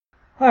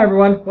Hi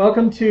everyone,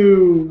 welcome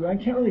to, I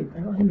don't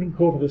have anything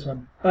cool for this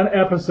one, an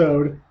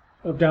episode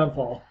of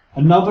Downfall.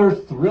 Another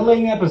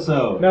thrilling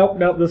episode. Nope,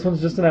 this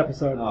one's just an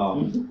episode.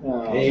 Oh.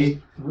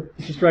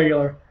 It's just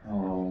regular.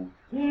 Oh.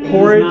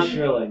 Porridge. It's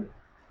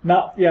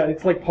not thrilling.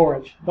 It's like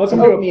porridge. Welcome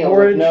to a Oatmeal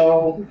porridge.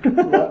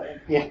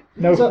 with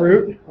No So-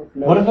 fruit.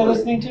 What am I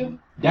listening to?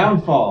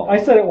 Downfall.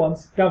 I said it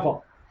once,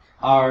 Downfall.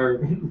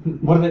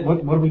 What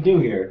do we do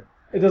here?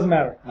 It doesn't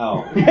matter.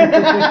 Oh.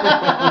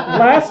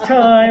 Last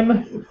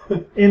time,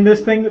 in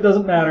this thing that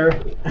doesn't matter,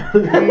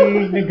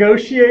 we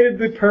negotiated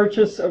the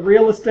purchase of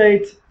real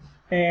estate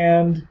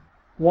and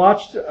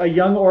watched a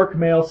young orc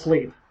male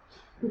sleep.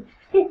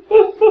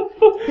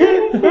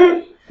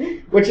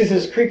 Which is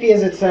as creepy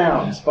as it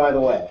sounds, by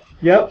the way.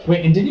 Yep.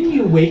 Wait, and didn't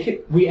you wake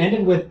it? We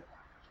ended with,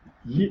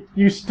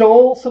 You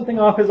stole something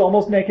off his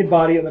almost naked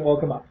body and then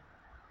woke him up.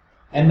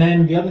 and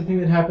then the other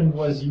thing that happened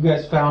was you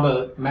guys found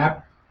a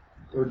map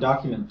or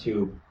document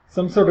tube.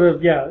 Some sort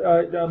of,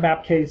 a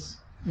map case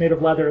made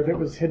of leather that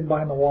was hidden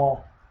behind the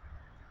wall.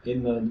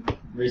 In the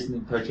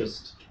recently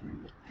purchased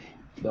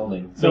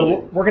building.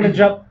 So we're going to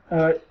jump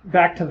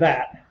back to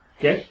that.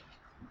 Okay.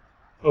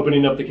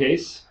 Opening up the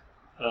case,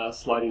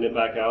 sliding it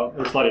back out,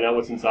 or sliding out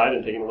what's inside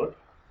and taking a look.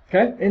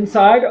 Okay.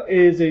 Inside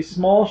is a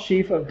small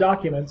sheaf of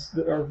documents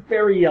that are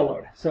very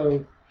yellowed.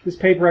 So this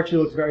paper actually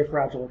looks very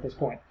fragile at this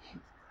point.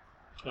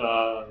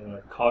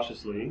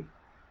 Cautiously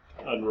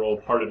unroll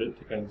part of it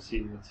to kind of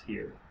see what's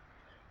here.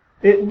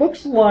 It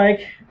looks like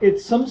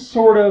it's some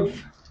sort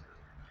of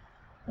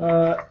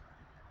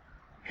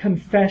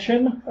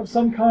confession of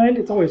some kind.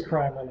 It's always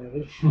crime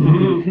related.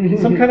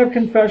 Some kind of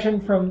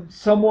confession from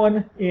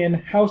someone in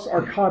House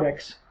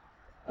Arcotyx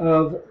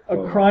of a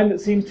crime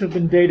that seems to have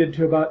been dated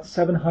to about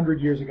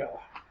 700 years ago.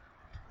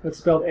 That's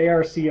spelled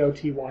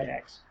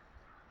Arcotyx.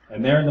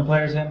 And they're in the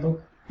player's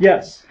handbook?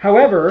 Yes.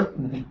 However,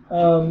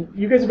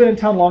 you guys have been in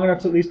town long enough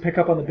to at least pick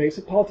up on the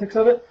basic politics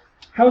of it.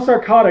 House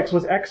Arcotyx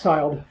was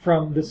exiled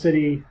from the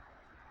city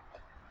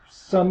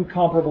some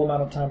comparable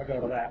amount of time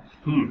ago to that.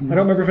 I don't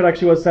remember if it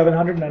actually was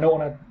 700, and I don't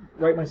want to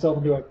write myself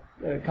into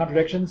a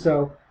contradiction,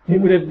 so it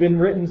would have been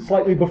written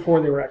slightly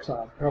before they were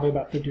exiled, probably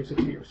about 50 or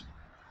 60 years.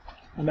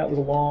 And that was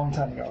a long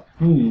time ago.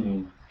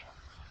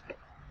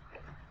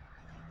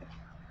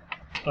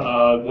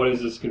 What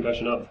is this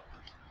confession of?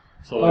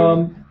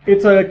 So,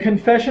 It's a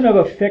confession of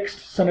a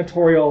fixed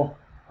senatorial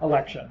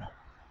election.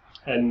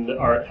 and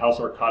our House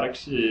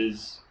Arcotyx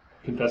is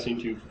confessing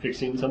to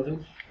fixing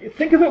something?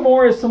 Think of it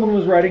more as someone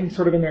was writing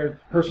sort of in their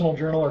personal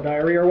journal or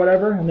diary or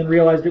whatever, and then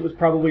realized it was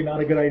probably not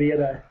a good idea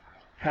to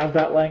have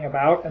that laying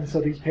about, and so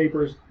these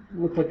papers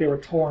looked like they were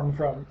torn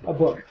from a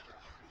book,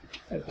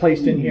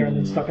 placed in here and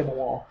then stuck in the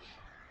wall.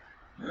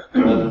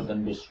 Rather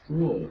than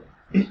destroyed.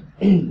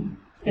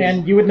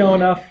 And you would know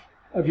enough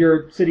of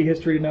your city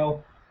history to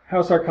know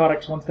House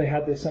Arcotyx, once they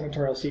had this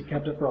senatorial seat,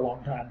 kept it for a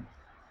long time.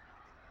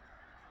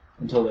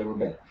 Until they were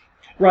banished.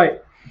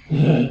 Right,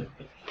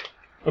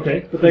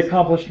 Okay. but they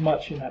accomplished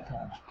much in that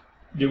time.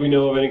 Do we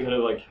know of any kind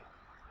of like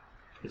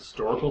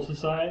historical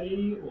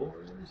society or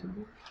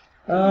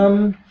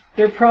something?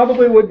 There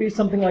probably would be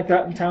something like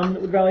that in town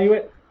that would value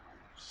it.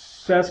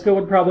 Seska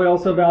would probably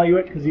also value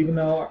it, because even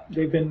though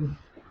they've been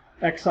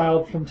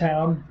exiled from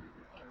town,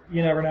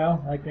 you never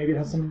know. Like, maybe it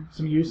has some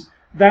use.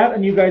 That,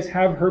 and you guys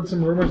have heard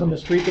some rumors on the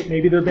street that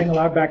maybe they're being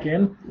allowed back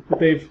in, that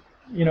they've,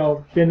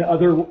 been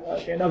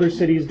in other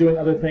cities doing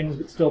other things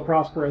but still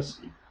prosperous,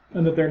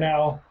 and that they're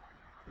now,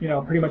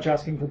 pretty much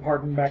asking for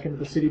pardon back into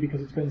the city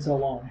because it's been so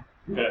long,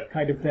 Okay.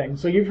 kind of thing.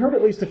 So you've heard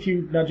at least a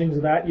few nudgings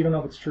of that. You don't know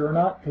if it's true or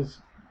not, because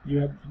you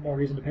had no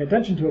reason to pay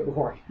attention to it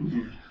before.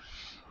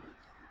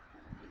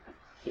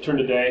 I turn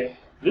to Day.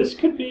 This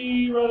could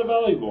be rather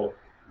valuable.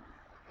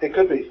 It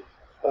could be.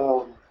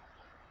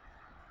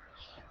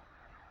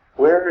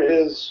 Where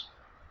is...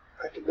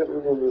 I can never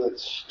remember that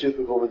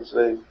stupid woman's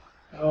name.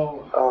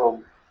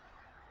 Oh,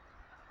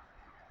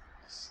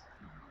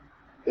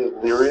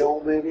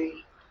 Illyriel,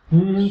 maybe?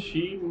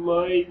 She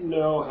might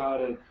know how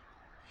to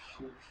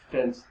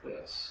fence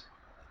this.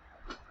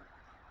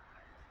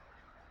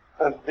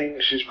 I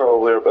think she's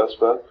probably our best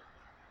bet.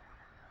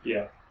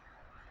 Yeah.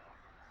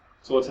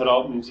 So let's head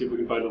out and see if we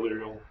can find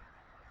Illyriel.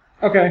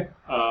 okay,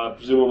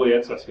 Presumably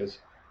at Seska's.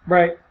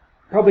 right.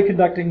 Probably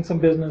conducting some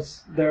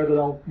business there that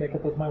I'll make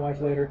up with my wife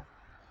later.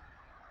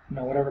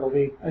 Whatever it'll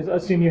be. I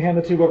assume you hand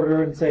the tube over to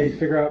her and say,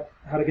 figure out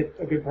how to get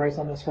a good price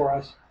on this for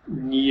us.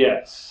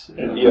 Yes.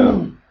 And,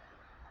 Yeah.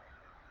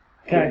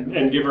 Okay.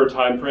 And give her a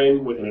time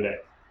frame within a day.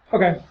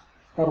 Okay,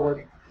 that'll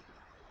work.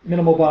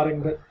 Minimal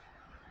botting, but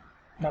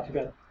not too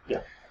bad.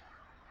 Yeah.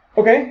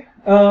 Okay,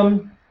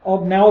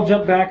 I'll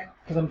jump back,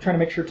 because I'm trying to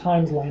make sure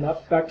times line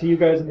up, back to you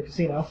guys in the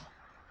casino.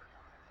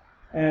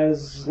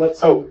 Let's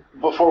see. Oh,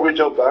 before we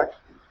jump back,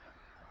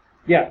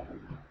 Yeah,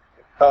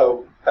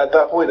 at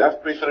that point, after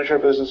we finish our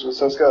business with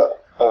Seska,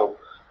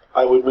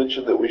 I would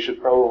mention that we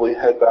should probably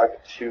head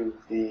back to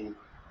the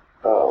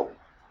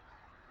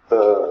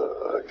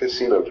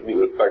casino to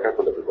back up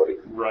with everybody.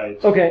 Right.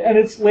 okay, and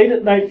it's late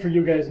at night for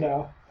you guys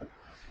now.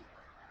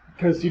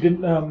 because you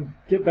didn't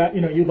get back.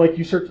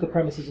 You searched the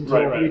premises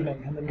until Right.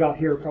 evening, and then got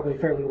here probably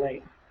fairly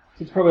late.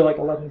 So it's probably like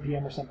 11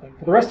 p.m. or something.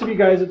 For the rest of you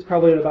guys, it's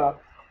probably at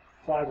about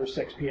 5 or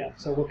 6 p.m.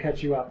 So we'll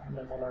catch you up, and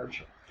then we'll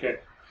merge. Okay.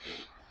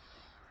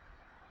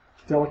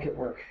 Delicate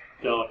work.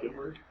 Delicate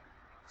word.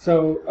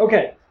 So,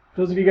 okay.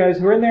 Those of you guys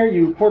who are in there,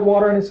 you poured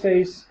water on his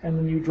face, and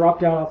then you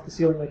dropped down off the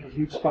ceiling like a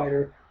huge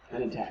spider.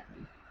 And attack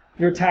him.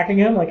 You're attacking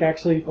him, like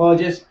actually... Well,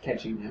 just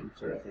catching him,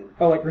 sort of thing.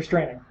 Oh, like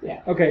restraining.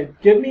 Yeah. Okay,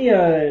 give me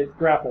a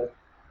grapple.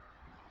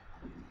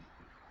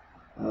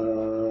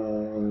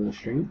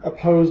 Strength?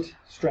 Opposed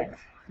strength.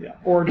 Yeah.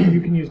 Or you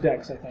can use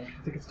dex, I think.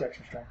 I think it's dex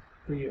or strength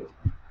for you.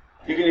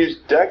 You can use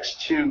Dex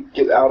to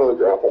get out of the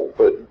grapple,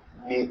 but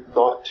need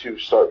not to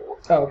start one.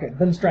 Oh, okay.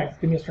 Then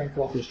strength. Give me a strength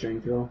roll. The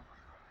strength roll.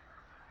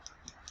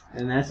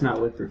 And that's not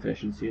with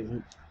proficiency, is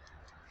it?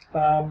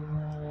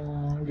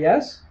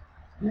 Yes?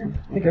 Yeah.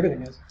 I think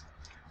everything is.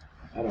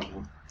 I don't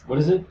know. What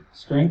is it?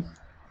 Strength?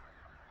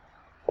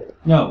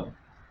 No,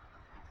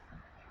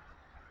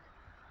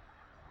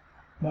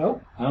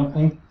 No? I don't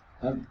think.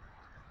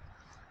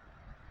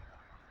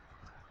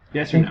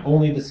 Yes I think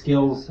only the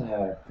skills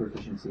have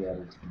proficiency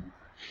added.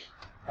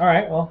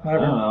 Alright, well, I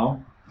whatever. don't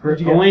know. Where'd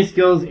you get? Only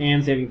skills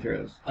and saving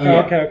throws. Oh,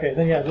 yeah. Okay.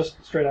 Then yeah,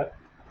 just straight up.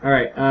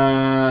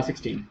 Alright,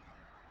 16.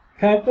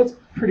 Okay, that's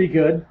pretty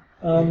good.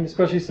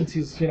 Especially since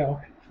he's,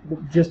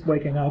 just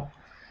waking up.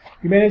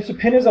 You managed to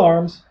pin his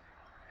arms.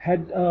 Have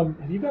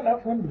you gotten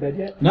out from under the bed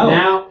yet? No.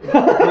 Now,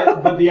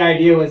 but the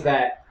idea was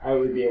that I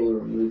would be able to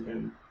remove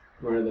him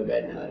from under the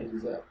bed now that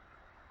he's up.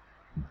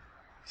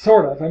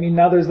 Sort of. I mean,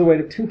 now there's the weight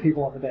of 2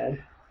 people on the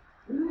bed.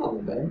 He's not on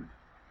the bed.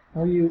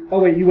 Are you... Oh,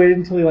 wait, you waited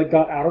until he,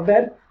 got out of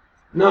bed?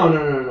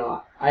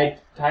 No. I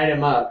tied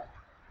him up,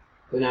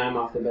 but now I'm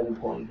off the bed and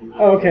pulling him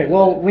out. Oh, okay.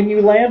 Well, when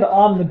you land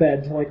on the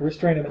bed to,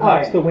 restrain him, it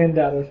knocks yeah. the wind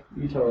out of...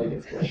 You totally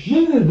get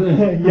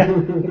squished.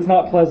 Yeah, it's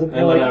not pleasant. I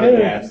You're let like, out a "Eh."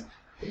 gasp.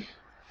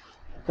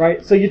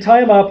 Right, so you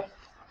tie him up.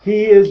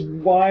 He is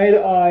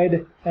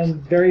wide-eyed and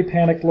very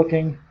panicked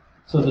looking.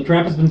 So the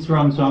trap has been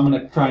sprung, so I'm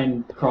going to try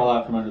and crawl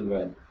out from under the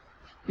bed.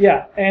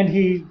 Yeah, and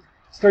he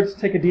starts to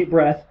take a deep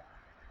breath.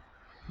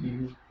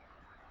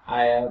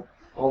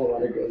 All the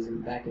water goes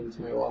back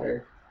into my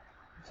water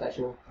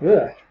satchel, Ugh.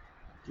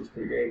 which is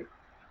pretty great.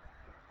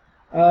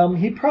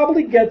 He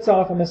probably gets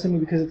off, I'm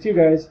assuming because it's you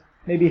guys,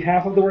 maybe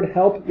half of the word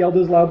help yelled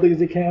as loudly as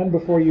he can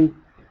before you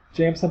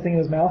jam something in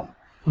his mouth.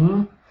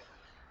 Hmm?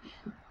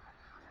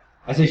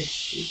 I say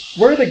shh.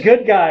 We're the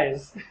good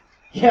guys.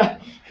 Yeah.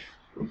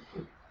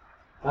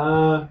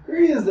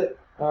 Three is it?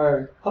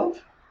 Or help?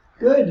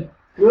 Good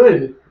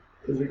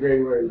is a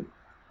great word.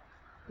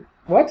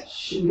 What?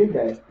 Good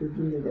guys. Good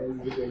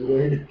guys is a great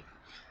word.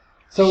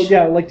 So,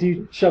 yeah, do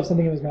you shove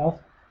something in his mouth?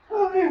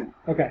 Oh yeah.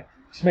 Okay.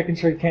 Just making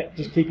sure you can't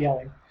just keep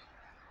yelling.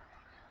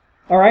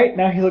 Alright,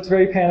 now he looks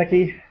very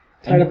panicky,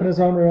 tied up in his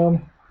own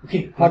room,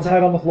 Okay,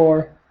 hog-tied on the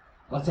floor.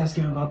 let's ask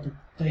him about the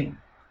thing.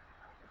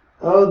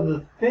 Oh,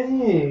 the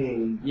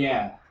thing.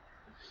 Yeah.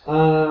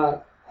 I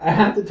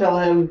have to tell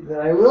him that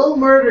I will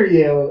murder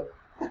you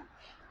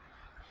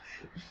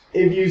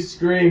if you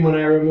scream when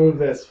I remove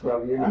this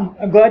from your mouth.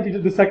 I'm glad you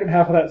did the second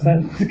half of that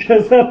sentence,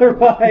 because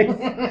otherwise...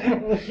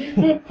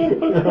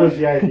 That was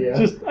the idea.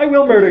 Just, I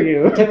will murder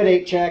you.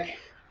 Intimidate check.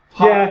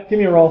 Yeah, give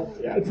me a roll.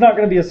 Yeah. It's not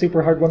going to be a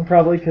super hard one,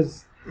 probably,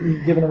 because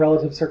given the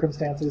relative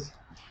circumstances.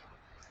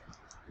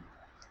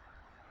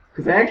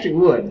 Because I actually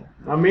would.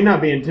 I may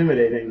not be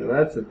intimidating, though.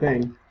 That's the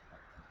thing.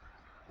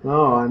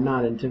 No, I'm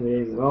not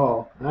intimidating at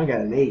all. I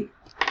got an 8.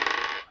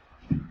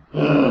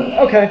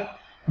 Okay.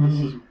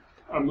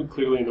 I'm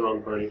clearly in the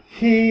wrong party.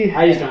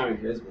 I just don't have any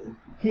charisma.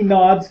 He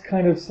nods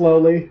kind of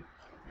slowly,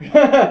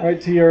 right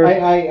to your...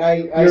 I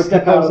your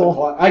step out of the proposal.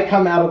 closet. I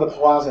come out of the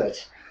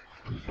closet.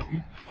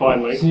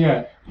 Finally. So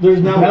yeah, there's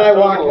And now. I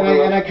walk,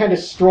 and I kind of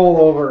stroll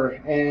over,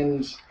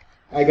 and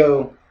I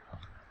go,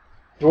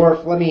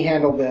 Dwarf, let me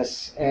handle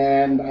this.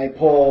 And I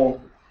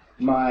pull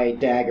my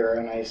dagger,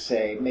 and I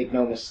say, make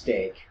no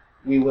mistake,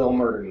 we will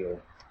murder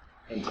you.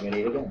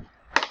 Intimidate again.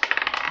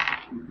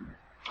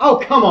 Oh,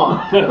 come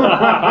on!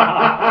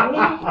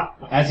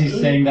 As he's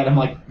saying that, I'm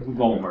like, we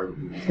won't murder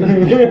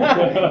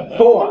you.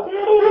 4.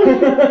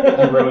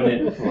 I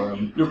ruined it for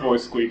him. Your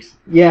voice squeaks.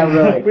 Yeah,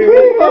 really. We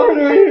will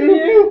murder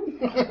you!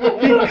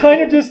 He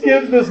kind of just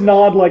gives this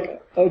nod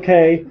like,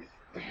 okay.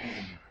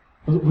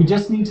 We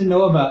just need to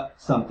know about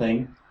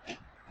something,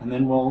 and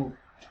then we'll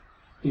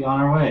be on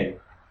our way.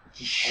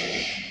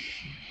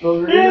 Well,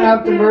 we're gonna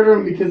have to murder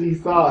him because he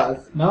saw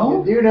us.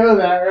 No? You do know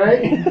that,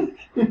 right?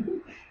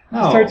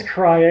 No. Starts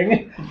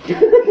crying.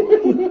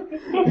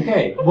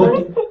 Okay.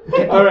 Well,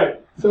 Alright,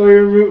 so we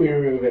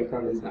remove it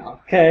from his mouth.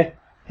 Okay.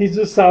 He's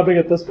just sobbing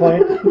at this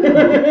point.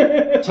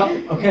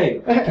 okay.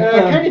 I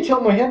kind of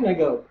tilt my head and I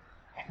go,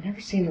 I've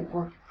never seen an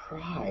orc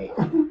cry.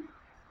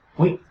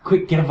 Wait,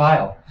 quick, get a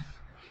vial.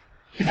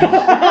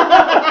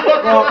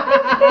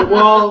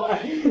 well,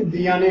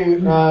 the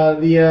Anu,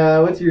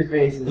 what's your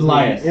face?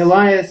 Elias.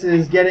 Elias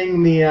is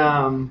getting the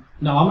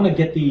No, I'm gonna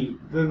get the.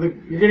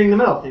 you're getting the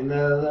metal thing,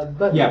 the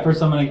button. Yeah,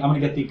 first I'm gonna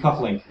get the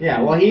cufflink.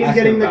 Yeah, well, he's Ask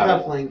getting him the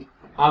about it. cufflink.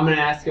 I'm gonna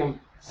ask him,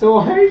 So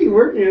why are you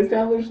working in an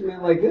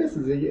establishment like this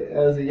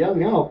as a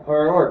young elf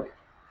or orc?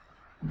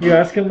 You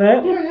ask him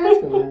that? Yeah, I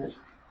ask him that.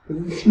 'Cause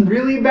it's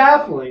really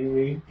baffling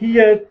me.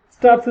 He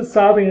stops his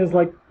sobbing and is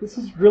like, "This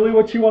is really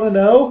what you want to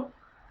know?"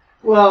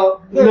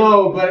 Well,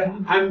 no, but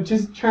I'm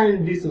just trying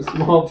to do some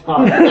small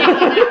talk.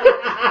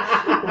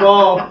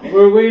 Well,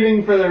 we're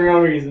waiting for the real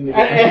reason to get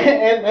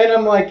And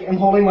I'm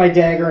holding my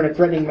dagger in a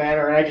threatening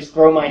manner, and I just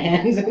throw my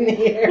hands in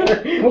the air,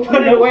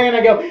 put it away, and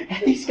I go,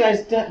 "These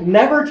guys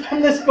never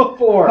done this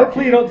before."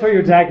 Hopefully you don't throw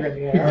your dagger in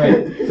the air.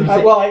 Alright, so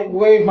Well, I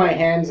wave my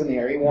hands in the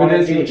air. You want to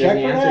does do he- a check does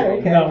he for answer that? me?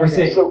 Okay. No, we're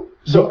safe.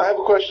 So I have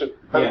a question.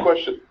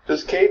 Yeah.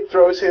 Does Cade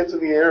throw his hands in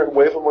the air and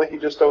wave them like he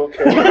just don't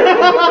care?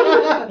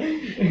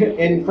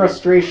 In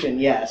frustration,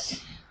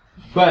 yes.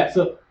 But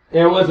so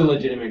there was a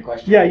legitimate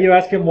question. Yeah, you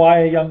ask him why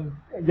a young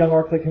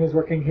orc like him is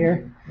working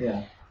here,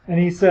 Yeah. and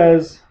he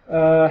says,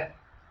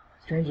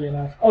 strangely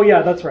enough, oh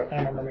yeah, that's right, I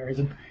remember the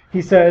reason.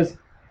 He says,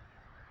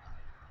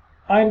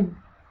 "I'm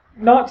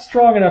not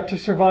strong enough to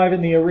survive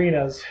in the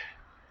arenas,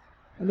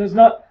 and there's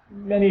not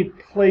many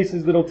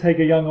places that'll take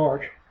a young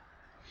orc.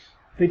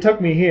 They took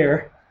me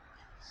here.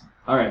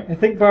 Alright. I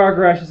think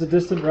Baragrash is a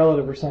distant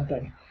relative or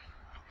something."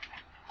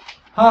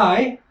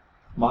 Hi,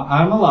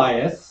 I'm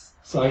Elias.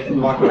 So I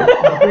can walk over.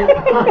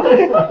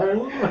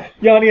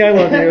 Yanni, I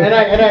love you.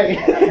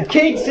 and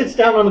Kate sits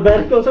down on the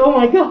bed and goes, "Oh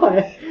my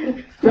god."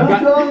 Don't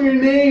tell him your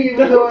name,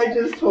 even though I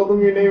just told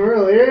him your name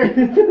earlier.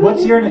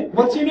 What's your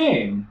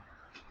name?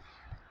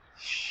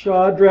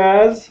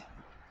 Shadraz.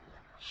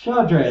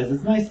 Shadrez,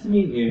 it's nice to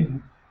meet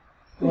you.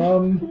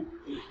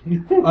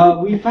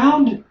 We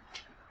found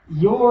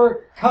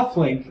your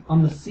cufflink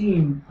on the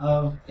scene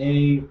of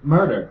a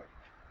murder.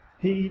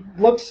 He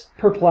looks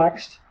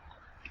perplexed.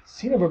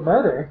 Scene of a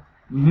murder?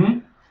 Mm-hmm.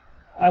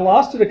 I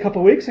lost it a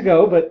couple weeks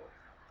ago, but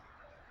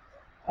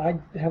I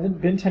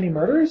haven't been to any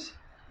murders?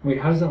 Wait,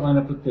 how does that line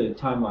up with the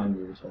timeline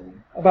we were told?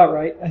 About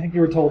right. I think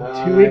you were told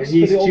 2 weeks for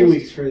He's the 2 oldest.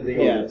 weeks for the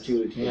Yeah, oldest. 2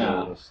 weeks for the Yeah.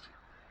 oldest.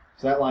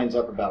 So that lines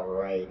up about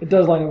right. It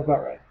does line up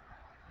about right.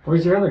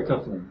 Where's your other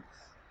cufflinks?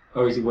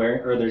 Oh, is he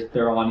wearing? Or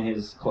they're on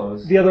his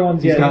clothes? The other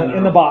one's He's yeah, gotten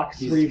in the box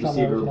He's where you found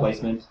the received a original.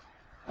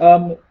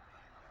 replacement.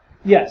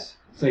 Yes.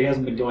 So he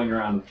hasn't been going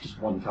around with just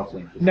one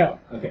cufflink. No.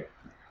 Okay.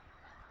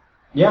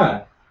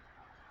 Yeah.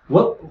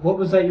 What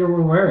was that you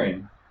were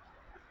wearing?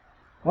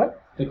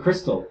 What? The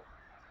crystal.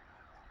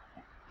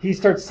 He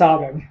starts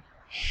sobbing.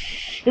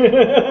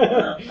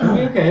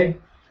 Okay.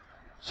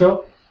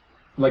 So,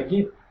 I'm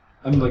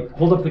like,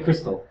 hold up the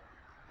crystal.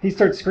 He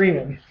starts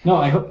screaming. No,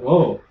 I hope.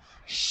 Whoa.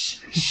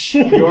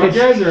 Your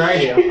guys or I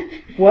do?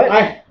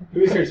 What?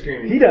 Who starts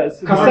screaming? He does.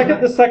 Cover-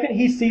 The second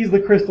he sees the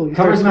crystal, he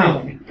Cover starts his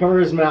mouth. screaming. Cover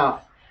his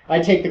mouth. I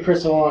take the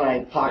crystal and I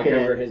I pocket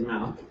cover it. his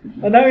mouth.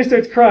 And now he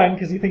starts crying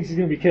because he thinks he's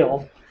going to be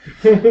killed.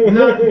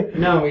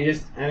 No, we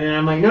just, and then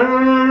I'm like,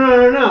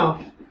 no.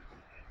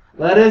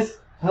 Let us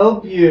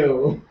help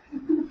you.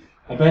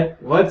 I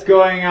bet. What's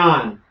going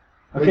on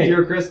with Okay.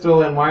 your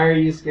crystal, and why are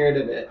you scared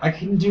of it? I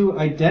can do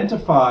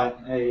identify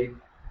a.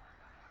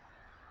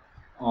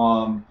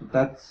 But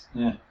that's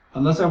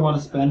unless I want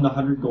to spend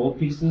 100 gold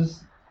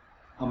pieces,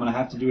 I'm gonna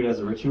have to do it as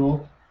a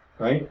ritual,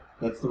 right?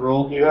 That's the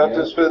rule. You have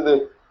to spend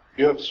the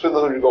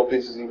 100 gold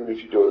pieces even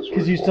if you do it as a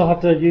Because you ritual. still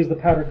have to use the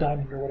powdered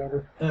diamond or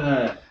whatever.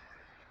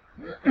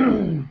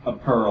 A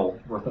pearl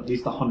worth at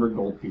least 100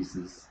 gold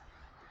pieces.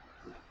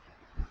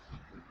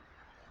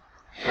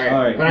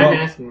 Alright, but well- I'm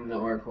asking the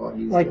orc while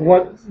he's Like doing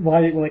what? this. Why?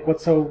 Like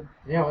what's so?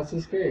 Yeah, what's so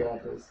scary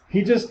about this?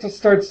 He just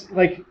starts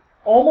like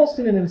almost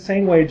in an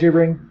insane way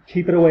gibbering.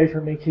 "Keep it away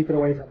from me! Keep it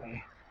away from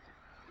me!"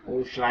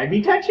 Oh, should I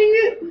be touching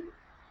it?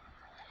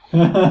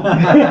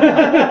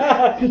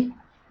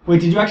 Wait,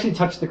 did you actually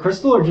touch the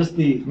crystal or just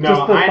the No,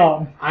 Just the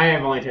thong. I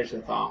have only touched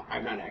the thong.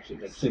 I've not actually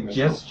touched the crystal.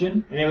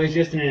 suggestion? And it was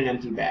just in an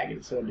empty bag,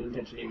 and so it didn't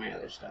touch any of my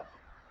other stuff.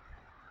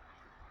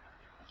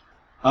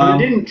 I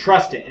didn't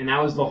trust it, and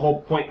that was the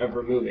whole point of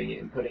removing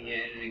it and putting it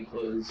in an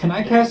enclosed. Can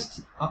I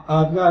cast?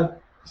 I've got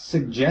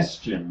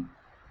suggestion,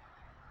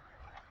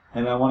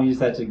 and I want to use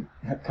that to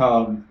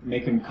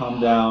make him calm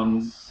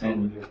down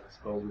and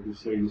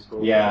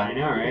I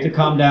know, right? to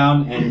calm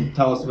down and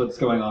tell us what's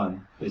going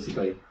on.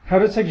 Basically, How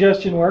does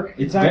suggestion work?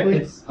 it's exactly.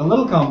 it's a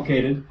little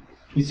complicated.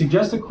 You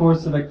suggest a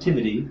course of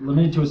activity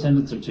limited to a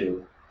sentence or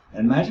two,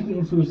 and magically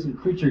influence a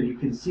creature you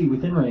can see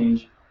within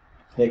range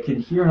that can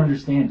hear and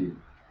understand you.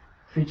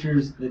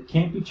 Creatures that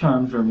can't be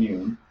charmed or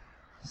immune.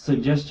 The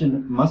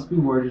suggestion must be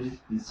worded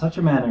in such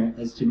a manner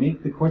as to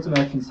make the course of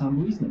action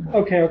sound reasonable.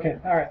 Okay.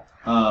 All right.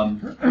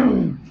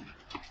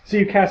 So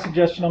you cast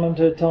suggestion on him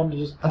to tell him to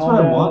just. That's calm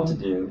what I down. want to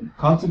do.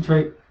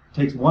 Concentrate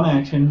takes one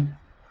action,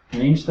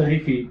 range 30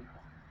 feet.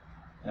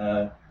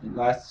 It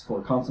lasts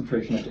for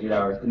concentration up to 8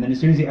 hours. And then as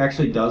soon as he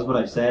actually does what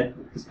I've said,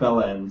 the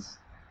spell ends.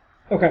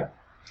 Okay.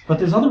 But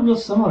there's other real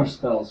similar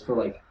spells for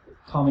like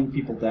calming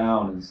people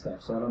down and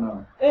stuff, so I don't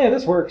know. Yeah,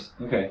 this works.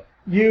 Okay.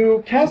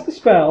 You cast the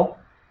spell,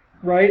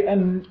 right?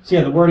 And So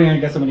yeah, the wording I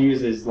guess I'm going to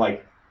use is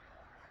like,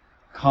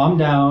 calm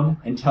down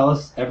and tell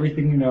us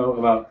everything you know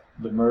about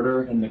the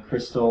murder and the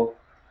crystal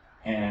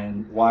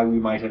and why we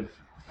might have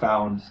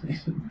found,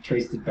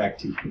 traced it back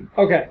to you.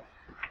 okay.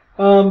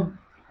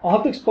 I'll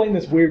have to explain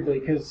this weirdly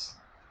because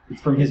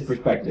It's from his the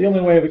perspective.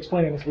 only way of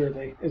explaining this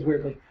weirdly is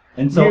weirdly.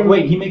 And so, You-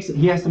 wait,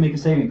 he has to make a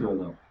saving throw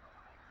though.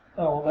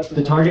 Oh, well, that's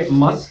The target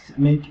must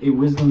make a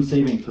wisdom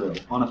saving throw.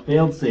 On a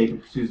failed save,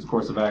 it pursues the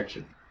course of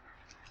action.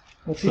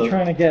 What's so- he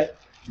trying to get?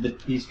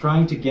 He's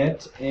trying to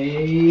get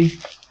a, I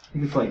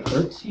think it's like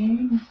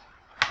 13?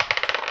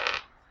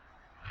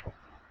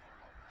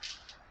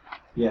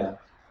 Yeah.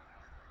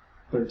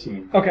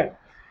 13. Okay.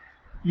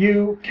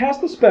 You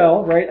cast the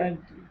spell, right? And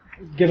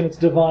given it's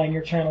divine,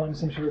 you're channeling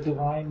some sort of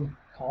divine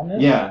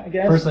calmness, Yeah. I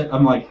guess, First,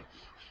 I'm like,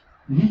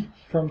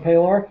 from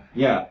Palor.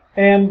 yeah.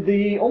 And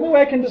the only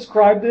way I can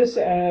describe this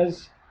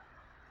as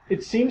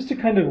it seems to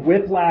kind of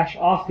whiplash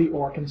off the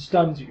orc and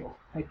stuns you.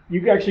 Like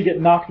you actually get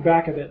knocked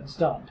back a bit and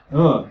stunned.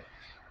 Ugh.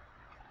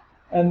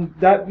 And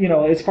that,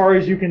 as far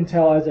as you can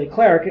tell as a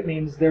cleric, it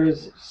means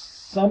there's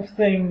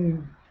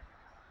something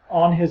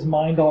on his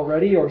mind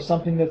already, or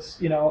something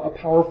that's, a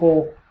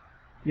powerful,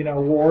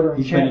 ward or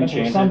He's been enchantment or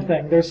enchanted?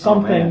 something. There's Oh,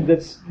 something man.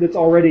 that's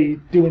already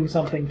doing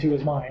something to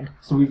his mind.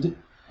 So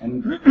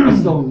and I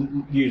still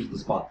use the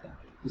spot then.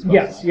 The spell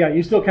Yes, slot. yeah,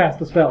 you still cast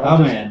the spell. Oh,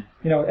 It's just, man.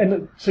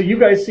 and so you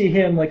guys see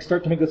him like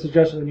start to make the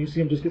suggestion, and you see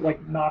him just get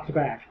like knocked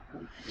back,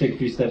 Take a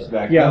few steps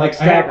back. Yeah, I like I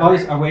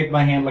stagger. I wave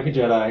my hand like a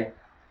Jedi.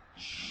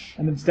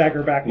 and then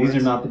stagger backwards.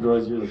 These are not the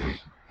droids you're looking for.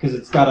 Because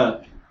it's got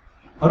a...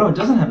 Oh, no, it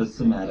doesn't have a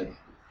somatic.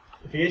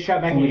 If he gets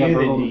shot back at Only you, got then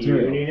verbal do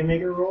material. you need to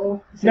make a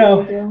roll?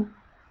 No.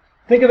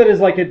 Think of it as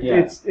like Yeah.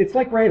 it's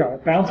like radar.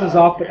 It bounces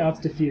off, but now it's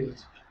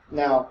diffused.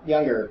 Now,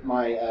 Younger,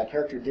 my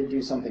character did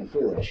do something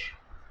foolish.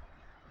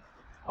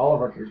 All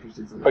of our characters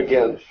did something.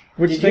 Again.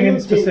 Which Did thing you- in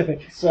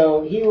specific?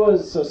 So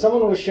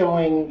someone was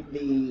showing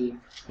the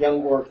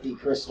young orc the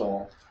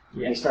crystal,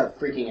 and he Yes. started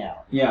freaking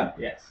out. Yeah.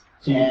 Yes.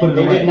 So you And put it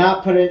they away. did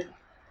not put it.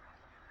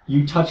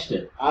 You touched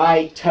it.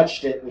 I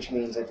touched it, which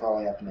means I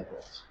probably have to make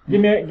rolls. Give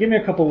me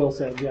a couple will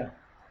saves, yeah,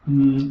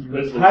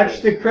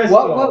 Touch the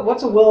crystal.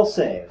 What's a will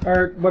save?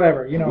 or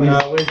whatever.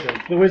 Wisdom.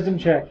 The wisdom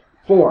check,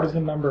 4.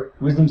 wisdom number.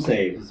 Wisdom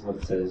save is what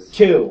it says.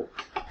 2.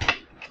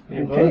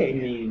 And both Okay.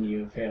 me and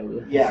you failed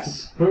this.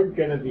 Yes. We're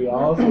gonna be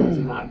all sorts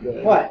of not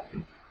good. What?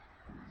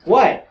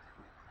 What?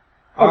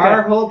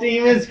 Our whole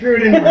team is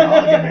screwed and we're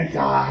all gonna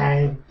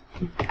die.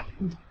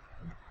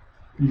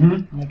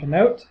 Mm-hmm. Make a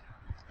note.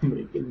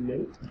 Make a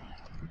note.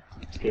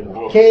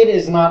 Cade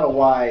is not a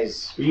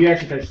wise. But you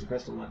actually touched the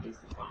crystal, not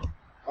just the phone.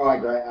 Oh,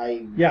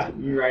 I Yeah,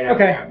 You right out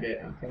Okay. grabbed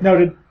it. Okay.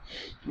 noted.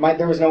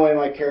 there was no way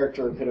my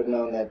character could have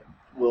known that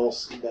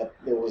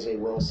there was a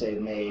will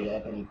save made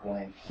at any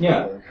point.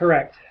 Yeah.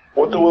 Correct.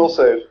 What the will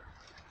save?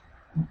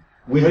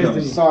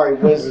 Wisdom. Sorry,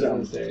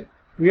 wisdom. save.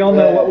 We all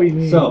know what we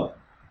need. So,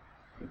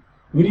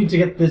 we need to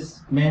get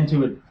this man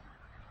to a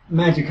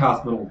magic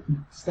hospital.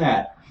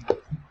 Stat.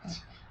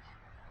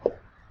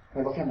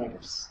 Wait, what kind of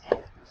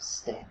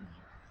stat?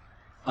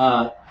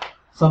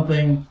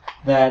 Something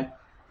that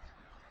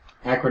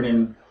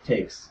acronym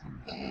takes.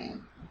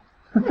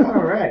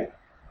 All right.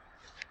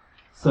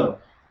 So,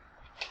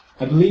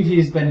 I believe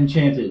he's been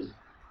enchanted.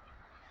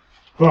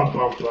 Bum,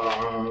 bum,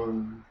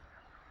 bum.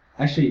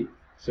 Actually,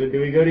 So do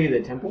we go to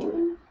the temple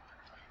room?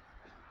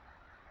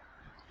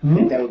 I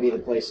think that would be the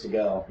place to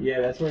go. Yeah,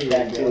 that's where you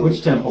That would too. go.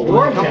 which temple?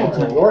 Your There's a couple temple.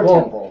 temples. Your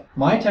Well, temple.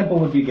 my temple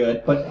would be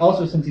good, but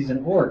also since he's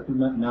an orc,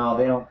 no,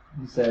 they don't.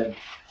 He said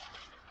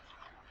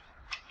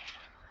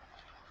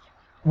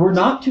we're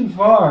not too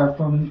far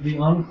from the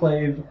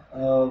enclave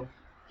of.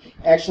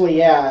 Actually,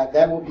 yeah,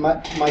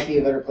 might be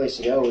a better place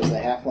to go. Is the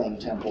Halfling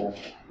Temple?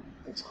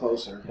 It's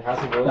closer. The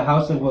House of The Gold.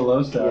 House of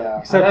Willosa. Yeah.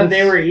 Except I thought it's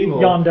they were evil.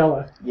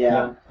 Yondella.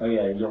 Yeah. Oh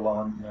yeah,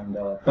 Yolanda.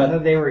 Yandela. I But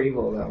thought they were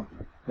evil, though.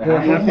 the The You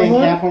half- think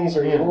one? halflings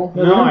are evil?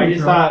 No, No, they're I just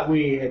neutral. thought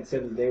we had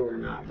said that they were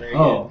not very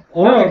Oh,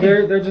 No, or I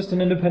could, they're just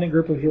an independent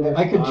group of healers.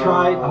 I could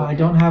try. Oh. I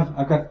don't have.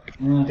 I've got.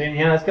 good. Then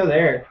yeah, let's go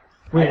there.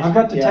 Wait, I've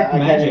got Yeah, detect I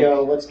gotta magic.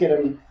 go. Let's get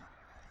him.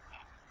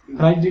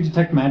 Can I do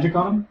detect magic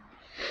on him?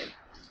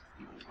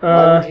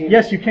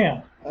 Yes, you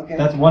can. Okay.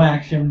 That's one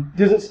action.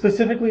 Does it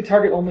specifically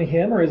target only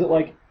him, or is it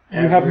like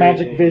you have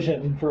magic Everything.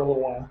 vision for a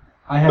little while?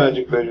 I have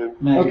Magic vision.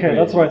 magic Okay,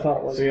 that's vision. what I thought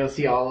it was. So you'll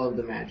see all of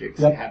the magics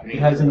Yep, happening. it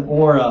has an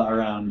aura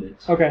around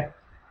it. Okay.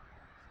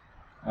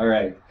 All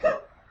right.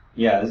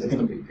 Yeah, this is This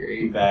gonna will be be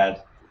great.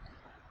 bad.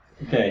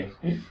 Okay,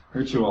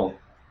 ritual.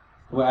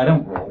 Well, I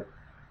don't roll.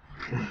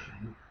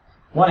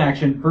 One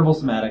action, verbal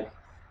somatic,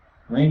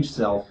 range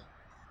self.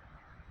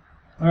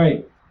 All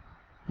right.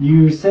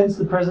 You sense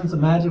the presence of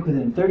magic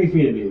within 30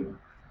 feet of you.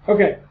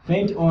 Okay.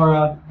 Faint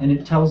aura, and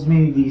it tells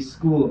me the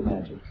school of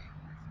magic.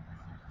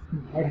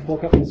 I'd have to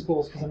look up the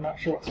schools because I'm not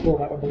sure what school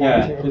that would belong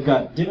Yeah, to. they've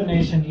got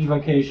divination,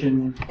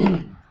 evocation,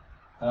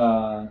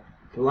 The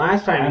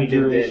last time we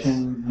did this,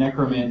 abjuration, you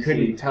necromancy.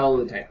 couldn't tell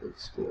the type of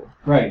school.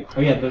 Right.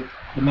 Oh yeah,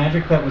 the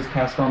magic that was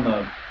cast on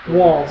the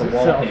Walls the wall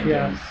itself, paintings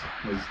yeah.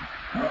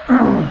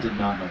 was did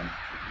not know.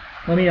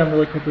 Let me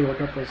really quickly look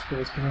up those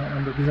schools because I don't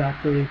remember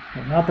exactly.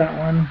 Okay, not that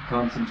one.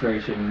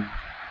 Concentration,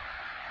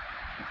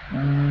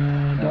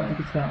 Don't think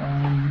it's that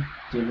one.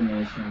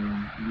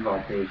 divination,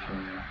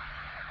 evocation,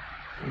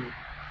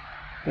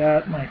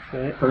 That might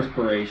fit.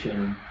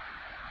 perspiration.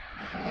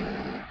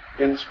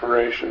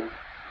 Inspiration.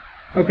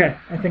 Okay,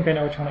 I think I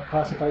know which one it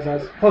classifies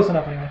as. Close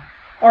enough, anyway.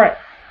 All right.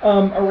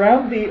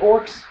 Around the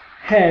orc's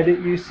head,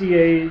 you see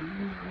a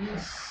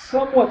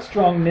somewhat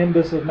strong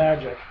nimbus of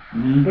magic,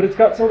 Mhm. but it's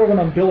got sort of an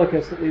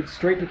umbilicus that leads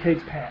straight to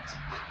Kate's pants,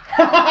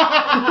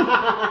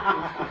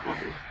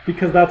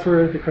 because that's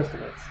where the crystal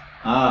is.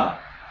 Ah.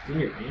 In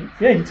your pants?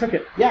 Yeah, he took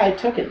it. Yeah, I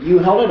took it. You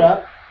held it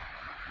up.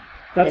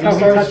 That's and how you he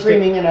started touched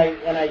screaming, and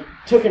I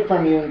took it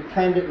from you and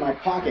crammed it in my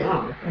pocket.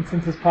 Oh. it. And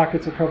since his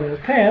pockets are probably his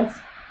pants,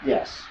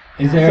 Yes.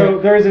 Is there? so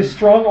there is a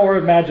strong aura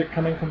of magic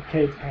coming from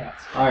Kate's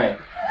pants, All right.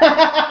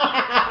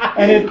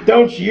 And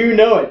don't you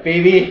know it,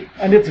 baby?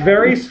 and it's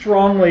very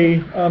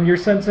strongly. You're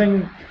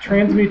sensing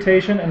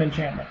transmutation and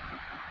enchantment.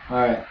 All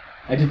right.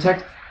 I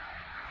detect.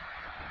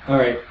 All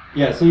right.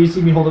 Yeah. So you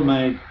see me hold up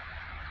my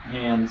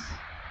hands.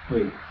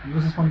 Wait. What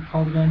was this one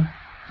called again?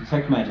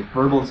 Detect magic.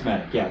 Verbal and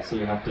somatic. Yeah. So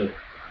you have to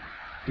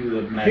do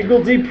the magic.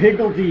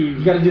 Higgledy-piggledy.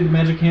 You got to do the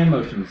magic hand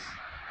motions.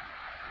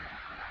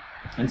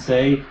 And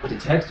say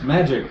detect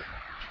magic.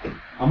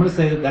 I'm gonna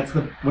say that's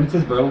the when it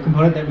says verbal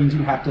component. That means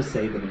you have to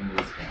say the name of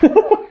this.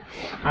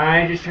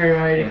 I just tried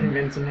my way to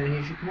convince him that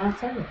he should come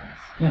outside with us.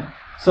 Yeah.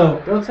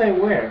 So Don't say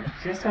where,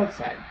 just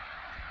outside.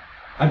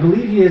 I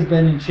believe he has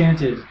been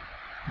enchanted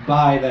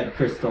by that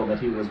crystal that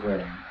he was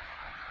wearing.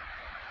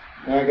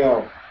 And I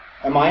go,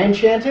 am I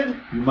enchanted?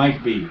 You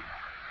might be.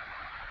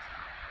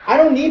 I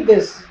don't need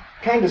this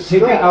kind of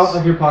Take stress. it out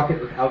of your pocket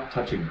without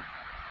touching it.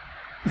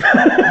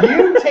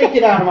 You take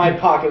it out of my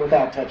pocket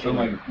without touching Oh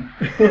my!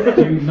 it.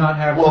 Do you not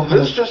have Well, some kind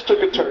this of, just took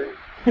a turn.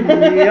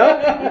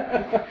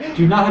 Yep.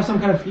 do you not have some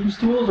kind of thieves'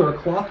 tools or a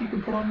cloth you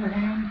can put on your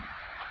hand?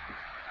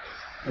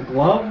 A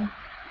glove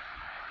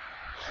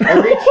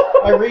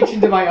I reach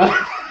into my other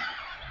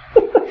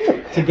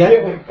to get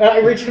it? I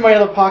reach into my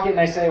other pocket and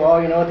I say,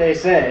 well, you know what they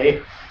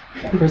say.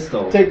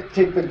 Crystal. Take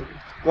the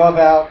glove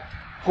out,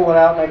 pull it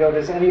out, and I go,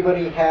 does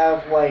anybody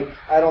have, like,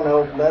 I don't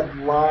know,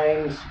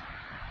 lead-lined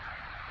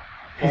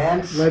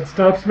pants? Lead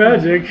stops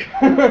magic.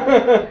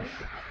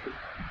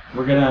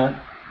 We're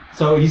gonna.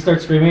 So he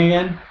starts screaming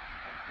again.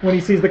 When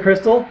he sees the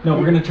crystal? No,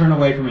 we're gonna turn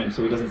away from him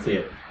so he doesn't see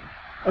it.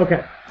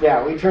 Okay.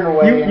 Yeah, we turn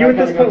away. You- and you I at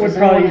this kinda go, point would does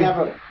anyone probably-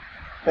 have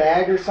a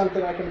bag or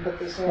something I can put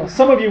this in? Well,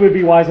 some of you would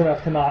be wise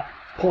enough to not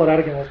pull it out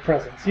again with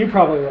presents. You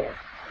probably would have.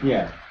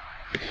 Yeah.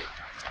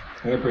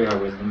 I got pretty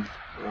hard wisdom.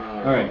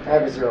 All right. I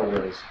have a 0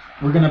 worries.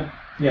 We're gonna.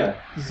 Yeah.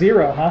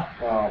 0, huh?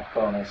 Oh,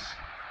 bonus.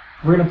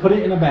 We're gonna put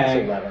it in a It's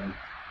bag. 11.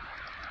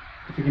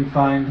 If you can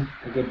find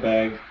a good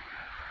bag.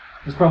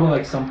 There's probably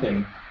like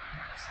something.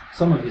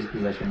 Some of his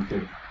possession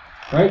could.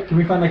 Right? Can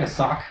we find like a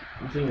sock?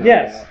 I'm thinking of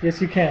Yes. that.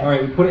 Yes, you can.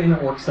 Alright, we put it in an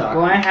orc sock.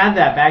 Well, I had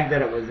that bag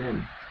that it was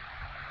in.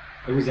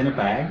 It was in a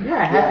bag? Yeah,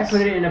 I Yes.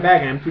 put it in a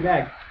bag, an empty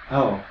bag.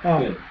 Oh, Oh.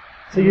 good.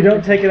 So you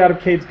don't take it out of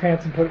Cade's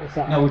pants and put it in the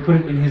sock. No, we put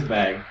it in his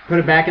bag. Put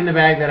it back in the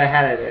bag that I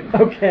had it in.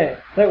 Okay,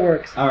 that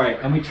works. Alright,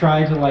 and we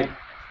try to like,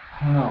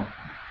 I don't know.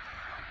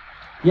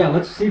 Yeah,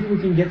 let's see if we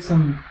can get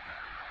some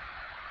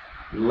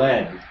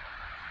lead.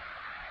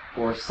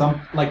 Or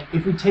some, like,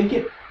 if we take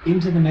it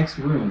into the next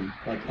room,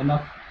 like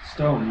enough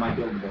stone might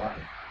be able to block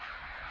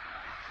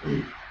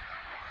it.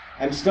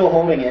 I'm still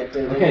holding it.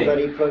 Did Okay.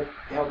 anybody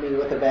help me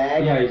with a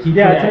bag? Yeah, he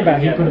Yeah, put, it's in a bag,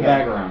 he yeah, put a okay.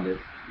 bag around it.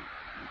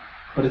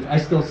 But I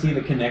still see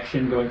the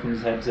connection going from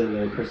his head to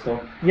the crystal.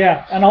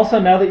 Yeah, and also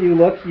now that you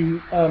look,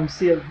 you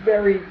see a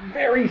very,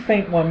 very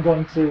faint one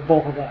going to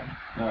both of them.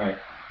 Alright.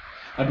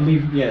 I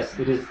believe, yes,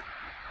 it has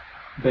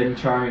been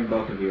charming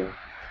both of you.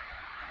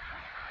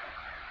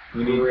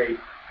 We need, Great.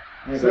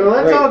 And I So go,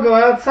 let's "Great." all go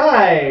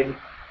outside.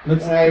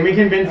 let's Can we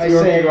convince I you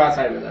say- to go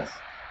outside with us?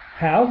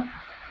 How?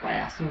 By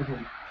asking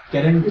him.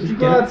 get him. Would you Get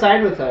go him.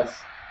 outside with us?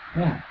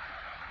 Yeah.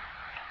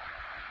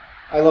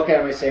 I look at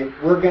him and I say,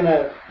 "We're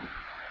gonna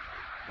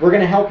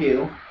help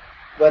you.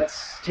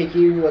 Let's take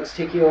you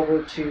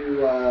over to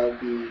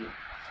the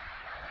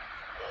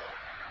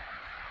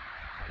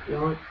You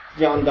know?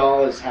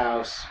 Yondala's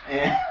house."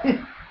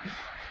 And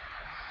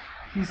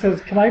He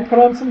says, "Can I put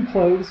on some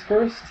clothes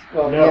first?"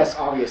 well, No. yes,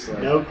 obviously.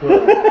 No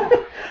clue.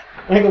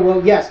 And I go,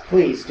 "Well, yes,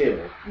 please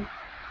do."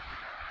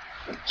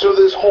 So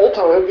this whole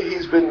time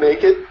he's been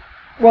naked?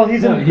 Well,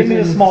 he's No, in, he's in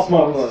his in small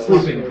small clothes.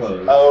 clothes. Sleeping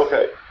clothes. Oh,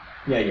 okay.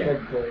 Yeah, yeah.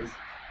 Good boys.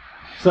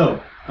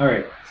 So,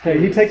 alright. Okay,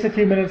 he takes a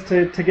few minutes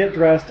to get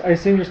dressed. I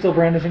assume you're still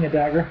brandishing a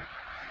dagger.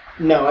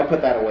 No, I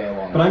put that away a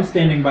long But I'm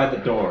standing by the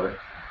door.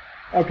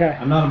 Okay.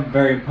 I'm not a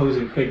very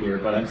imposing figure,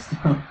 but I'm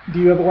still. Do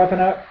you have a weapon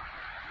out?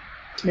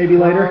 Maybe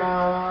later.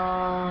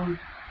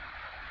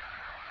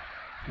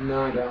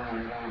 No, I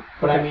don't.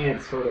 But I mean,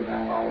 it's sort of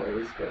that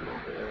always, but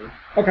not really.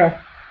 Okay.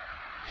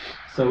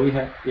 So we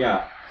have.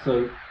 Yeah.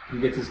 So he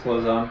gets his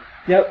clothes on.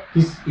 Yep.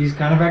 He's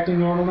kind of acting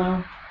normal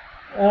now?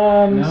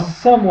 No?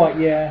 Somewhat,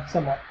 yeah,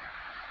 somewhat.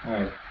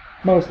 Alright.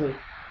 Mostly.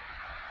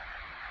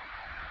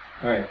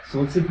 Alright. So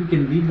let's see if we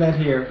can leave that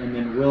here, and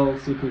then we'll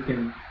see if we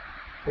can.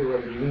 Wait, we're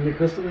leaving the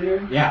crystal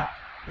here? Yeah.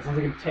 That sounds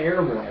like a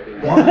terrible idea.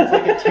 That's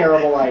like a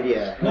terrible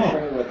idea. No.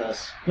 Bring it with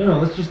us. No,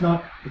 let's just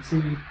not. Let's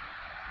see.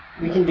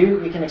 We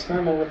can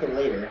experiment with it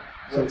later.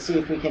 So Let's see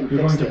if we can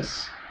you're fix going to-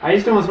 this. I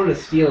just don't want someone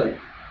to steal it.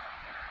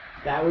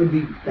 That would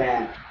be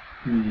bad.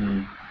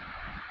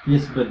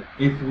 Yes, but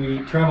if we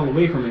travel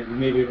away from it, we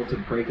may be able to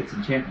break its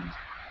enchantment.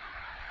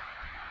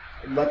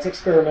 Let's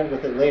experiment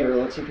with it later.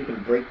 Let's see if we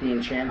can break the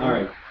enchantment. All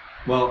right.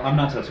 Well, I'm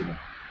not touching it.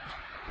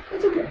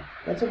 That's okay.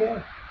 That's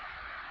okay.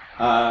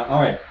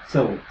 All right.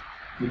 So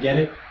we get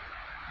it,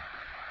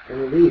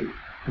 And we leave.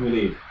 and we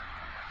leave.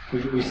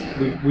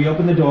 We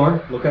open the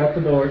door, look out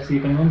the door, see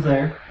if anyone's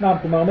there. Not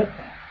at the moment,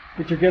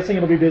 but you're guessing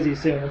it'll be busy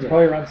soon. It's Yeah.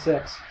 probably around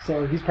 6,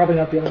 so he's probably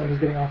not the only one who's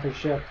getting off his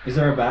shift. Is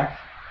there a back?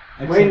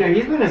 Wait, no,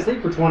 he's been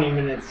asleep for 20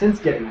 minutes since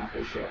getting off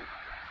his shift.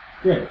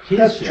 Great. His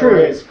That's shift. true.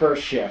 Or his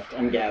first shift,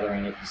 I'm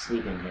gathering, if he's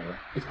sleeping here.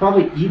 It's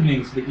probably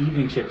evening, so the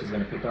evening shift is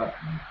going to pick up.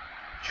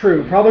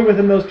 True. Probably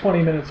within those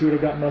 20 minutes, you would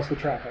have gotten most of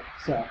the traffic.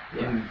 So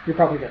Yeah. you're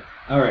probably good.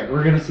 All right,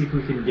 we're going to see if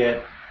we can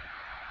get.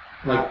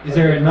 Is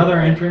there another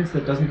entrance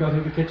that doesn't go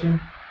through the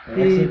kitchen? Or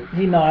exit?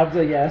 He nods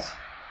a yes.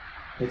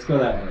 Let's go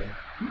that way.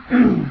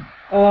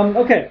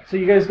 Okay, so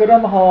you guys go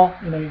down the hall.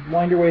 You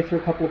wind your way through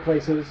a couple of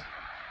places.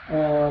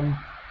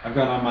 I've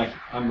got on my.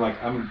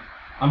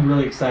 I'm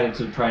really excited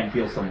to try and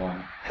heal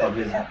someone of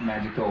his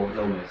magical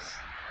illness.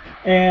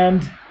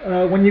 And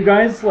when you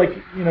guys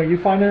you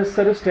find a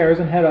set of stairs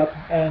and head up,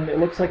 and it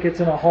looks like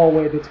it's in a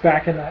hallway that's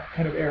back in that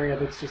kind of area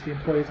that's just the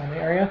employees on the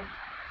area.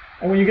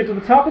 And when you get to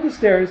the top of the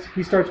stairs,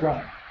 he starts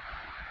running.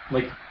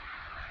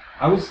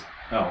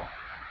 Oh.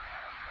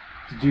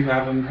 Did you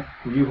have him?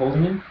 Were you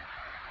holding him?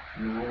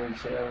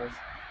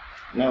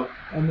 No.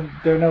 And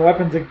there are no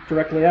weapons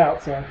directly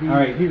out, so All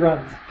right. he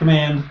runs.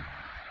 Command.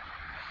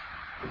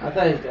 I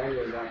thought his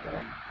dagger was out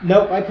there.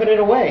 Nope, I put it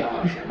away Oh,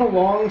 okay. a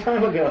long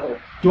time ago.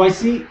 Do I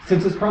see?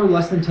 Since it's probably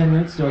less than 10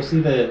 minutes, do I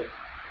see the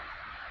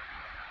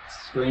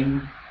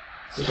string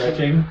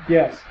stretching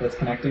Yes. that's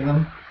connecting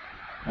them?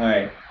 All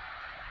right.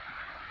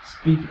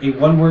 Speak a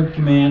one-word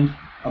command.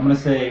 I'm gonna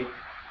say,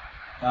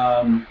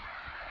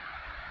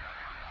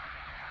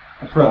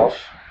 approach.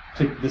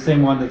 To the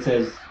same one that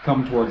says,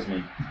 "Come towards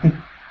me."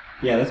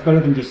 Yeah, that's better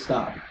than just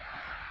stop.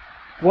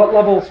 What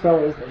level spell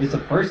is this? It's a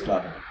first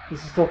level.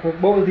 This is still.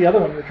 What was the other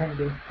one you were trying to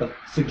do? The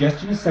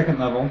suggestion is second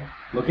level.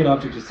 Look at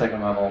object is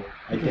second level.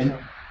 I think.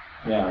 Interesting.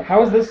 Yeah.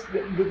 How is this?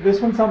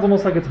 This one sounds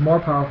almost like it's more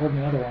powerful than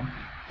the other one.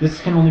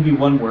 This can only be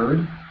one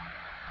word.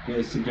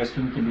 A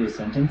suggestion can be a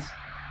sentence.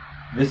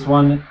 This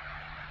one,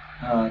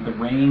 the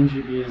range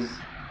is.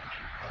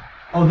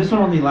 Oh, this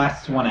one only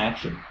lasts one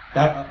action.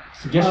 That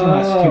suggestion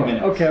lasts 2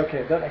 minutes.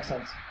 Okay, that makes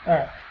sense. All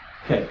right.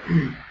 Okay.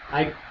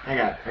 I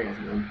got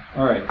something.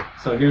 All right.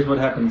 So here's what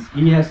happens.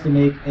 He has to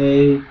make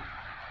a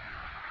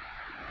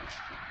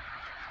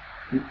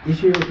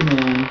issue a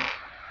command.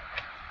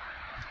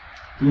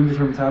 DM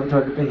determines how the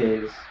target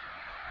behaves.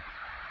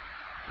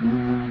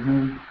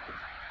 Yeah,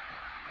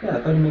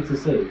 I thought he makes a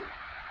save.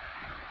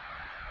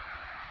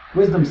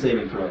 Wisdom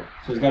saving throw.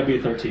 So it's got to be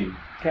a 13.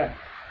 Okay.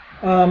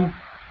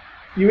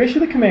 You issue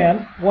the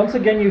command. Once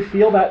again, you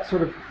feel that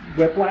sort of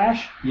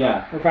whiplash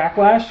Yeah. or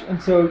backlash,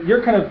 and so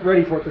you're kind of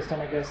ready for it this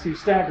time, I guess. So you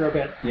stagger a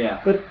bit, Yeah.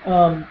 but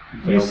you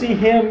Failed. see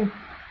him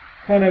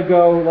kind of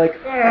go like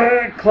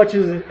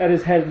clutches at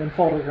his head and then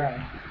fall to the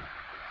ground.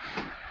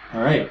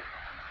 All right.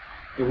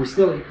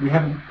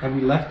 Have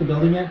we left the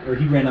building yet, or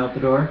he ran out the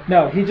door?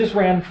 No, he just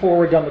ran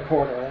forward down the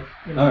corridor.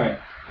 All right.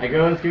 I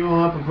go and throw him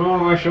up and put him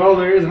on my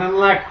shoulders, and I'm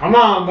like, "Come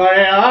on,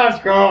 buddy, let's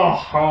go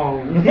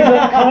home." He's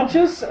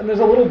unconscious, and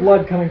there's a little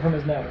blood coming from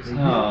his nose.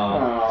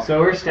 Oh.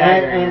 So we're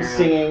staggering. And around.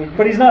 singing.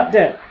 But he's not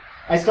dead.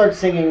 I start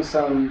singing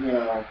some,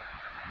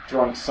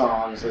 drunk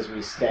songs as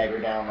we stagger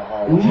down the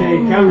hallway. Okay,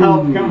 come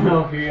help.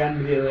 You're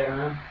under the other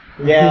arm.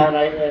 Yeah, and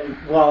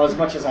as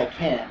much as I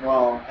can.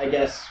 Well, I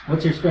guess.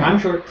 What's your strength? I'm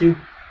short too.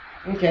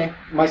 Okay,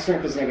 my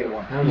strength is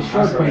 -1. I'm He's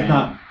short, also but he's man.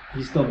 not.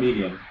 He's still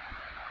medium.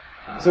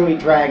 So we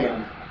drag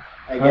him.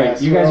 I All right.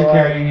 guess. You guys Well, are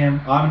carrying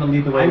him. I'm gonna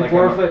lead the way. I'm like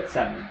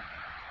 4'7".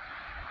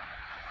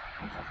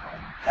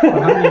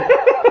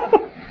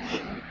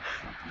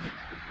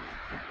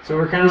 So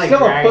we're kind of You're like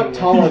still a dragging foot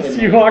taller him. than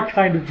You are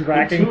kind of The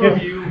dragging two of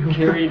him. you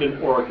carrying an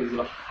orc is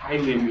a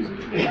highly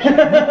amusing image.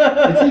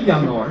 It's a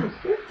young orc.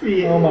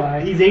 Oh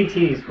my. He's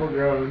 18. He's full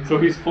grown. So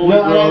he's fully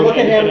No, and I grown. look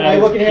at him. and I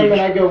look at him, peak.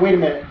 and I go, "Wait a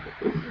minute."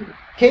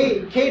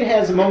 Cade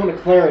has a moment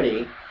of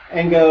clarity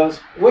and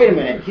goes, "Wait a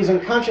minute. He's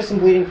unconscious and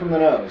bleeding from the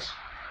nose."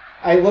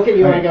 I look at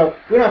you and I go,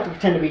 "We don't have to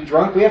pretend to be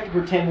drunk. We have to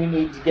pretend we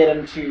need to get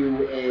him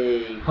to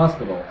a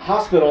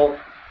Hospital.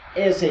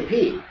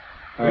 ASAP.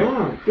 All right.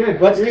 Oh, good.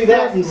 Let's You're do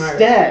that so smart.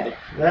 instead."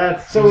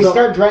 That's So we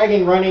start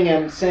dragging, running,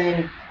 and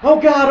saying, "Oh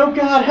God,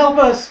 help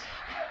us!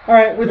 All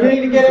right, We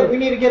need to get him. We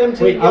need to get him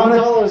to Wait, I'm gonna-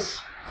 Yondalos."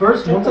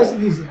 First, once I see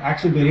these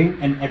actually bleeding,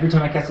 and every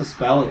time I cast a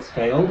spell, it's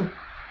failed,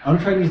 I'm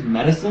gonna try to use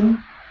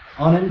medicine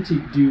on him to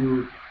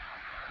do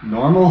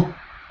normal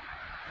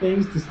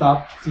things to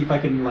stop. See if I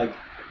can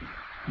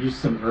use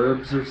some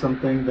herbs or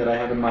something that I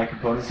have in my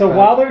component. So spell.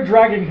 while they're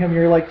dragging him,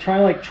 you're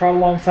trying to trot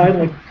alongside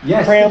and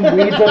Yes. cram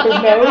bleeds up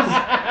his nose.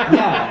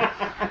 Yeah.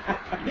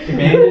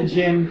 Bandage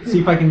him. See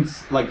if I can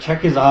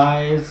check his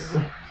eyes.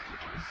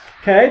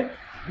 Okay.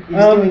 He's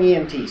doing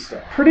EMT stuff.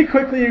 Pretty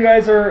quickly, you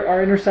guys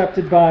are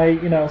intercepted by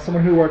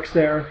someone who works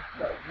there.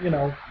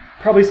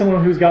 probably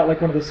someone who's got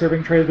like one of the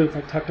serving trays, but it's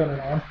like tucked under an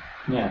arm.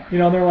 Yeah. You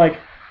know, and they're like,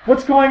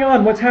 "What's going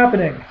on? What's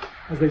happening?"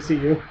 As they see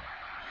you.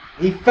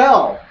 He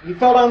fell. He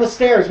fell down the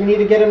stairs. We need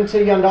to get him to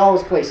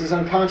Yandala's place. He's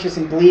unconscious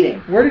and bleeding.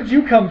 Where did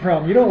you come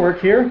from? You don't work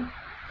here.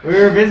 We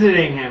were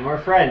visiting him. We're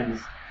friends.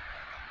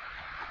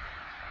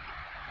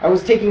 I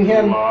was taking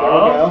him.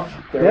 Love.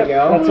 There Yep, we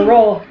go. That's a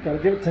roll. Gotta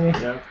give it to me.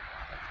 Yeah.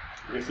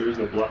 I guess there is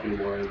no bluff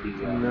anymore. It'd be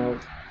No.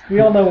 We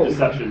all know what we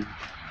deception.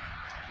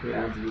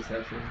 Yeah, it's a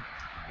deception.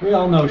 We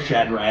all know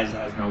Shadraz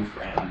has no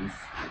friends.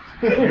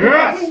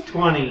 Yes!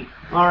 20.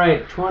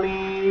 Alright,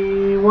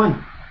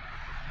 21.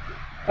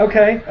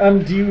 Okay.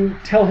 Do you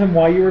tell him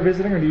why you were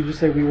visiting, or do you just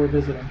say we were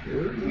visiting?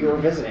 You were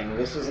visiting.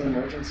 This was an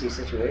emergency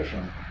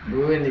situation. We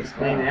wouldn't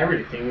explain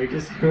everything. We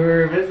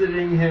were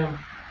visiting him.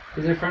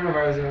 He's a friend of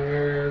ours, and we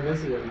were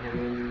visiting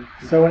him.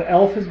 So an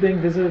elf is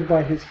being visited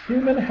by his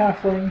human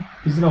halfling,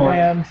 He's an orc.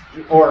 and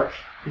Orc.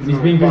 He's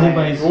being visited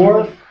by a his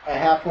dwarf, human a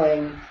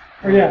halfling.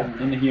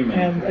 and a human.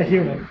 and a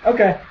human.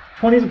 Okay.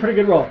 20 is a pretty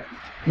good roll.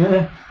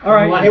 Yeah. All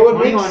right. What? It would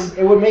 21. make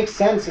it would make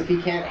sense if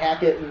he can't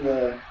hack it in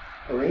the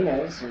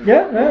arenas. And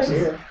Yeah, it's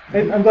yeah.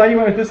 here. I'm glad you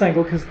went with this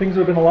angle because things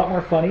would have been a lot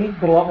more funny,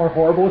 but a lot more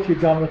horrible if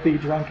you'd gone with the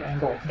drunk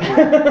angle.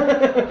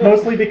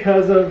 Mostly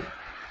because of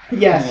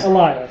Yes.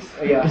 Elias.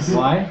 Yes.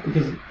 Why?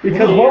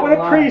 Because What would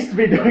a priest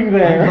be doing I'm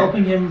there?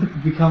 helping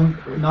him become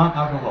not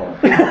alcoholic.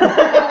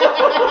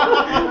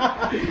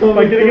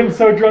 By getting him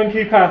so drunk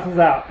he passes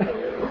out.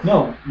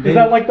 No. Is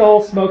that like the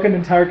whole smoke an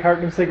entire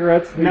carton of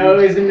cigarettes? No,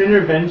 it's an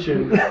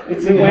intervention.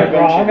 It's It an went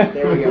wrong. intervention.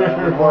 There we go. That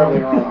went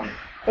horribly wrong.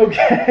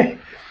 Okay.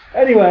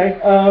 Anyway,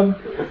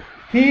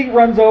 he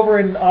runs over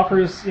and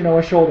offers,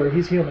 a shoulder.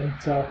 He's human,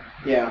 so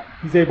Yeah.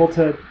 he's able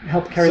to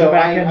help carry So the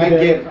back end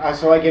of it.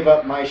 I give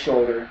up my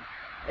shoulder,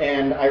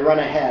 and I run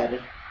ahead.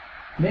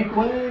 Make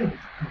way.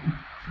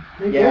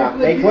 Yeah.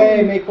 Make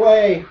way. Make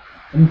way.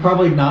 And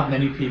probably not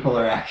many people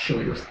are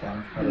actually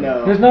responsible.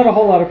 No. There's not a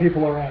whole lot of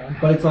people around.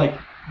 But it's like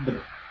the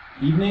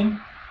evening.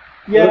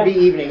 It Yeah, would be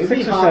evening. It'd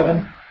 6 be or hopping.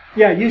 7.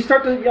 Yeah, you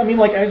start to,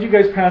 as you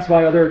guys pass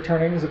by other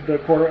turnings of the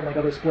quarter and like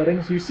other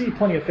splittings, you see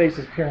plenty of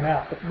faces peering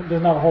out, but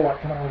there's not a whole lot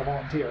coming over to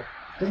volunteer.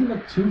 Doesn't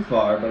look too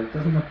far, but it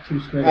doesn't look too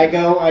straight. I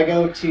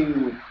go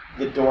to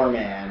the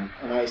doorman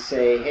and I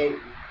say, "Hey,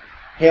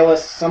 hail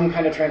us some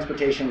kind of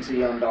transportation to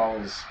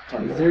Yandal's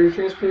temple." Is there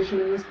transportation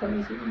in this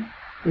place?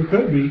 It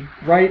could be.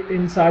 Right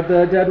inside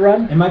the dead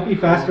run? It might be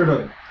faster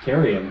to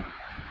carry him.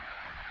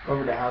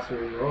 Over to House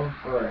of Roll?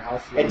 Or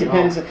House of It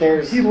depends if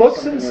there's. He looks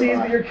something and sees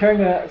nearby. that you're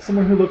carrying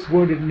someone who looks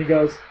wounded, and he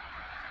goes,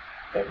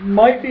 "It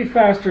might be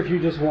faster if you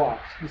just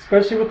walked,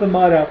 especially with the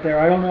mud out there.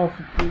 I don't know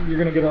if you're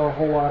going to get a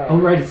whole lot out Oh of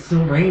it." right, it's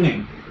still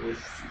raining. It's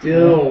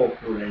still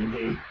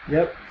raining.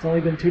 Yep, it's only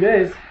been 2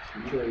 days.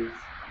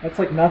 That's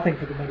like nothing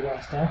for the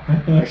Midwest, huh?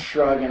 I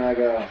shrug and I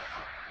go.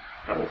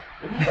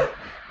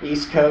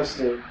 East Coast.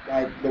 The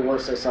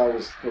worst I saw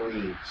was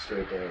 3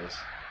 straight days.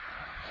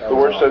 That The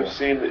was worst awful. I've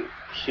seen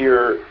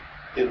here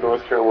in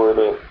North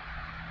Carolina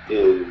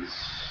is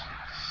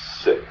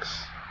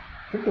 6.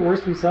 I think the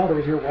worst we saw there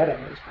was your wedding.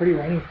 It was pretty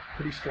rainy,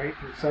 pretty straight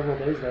for several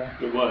days there.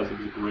 It was a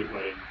great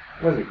wedding.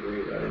 It was a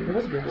great wedding. It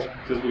was a good wedding.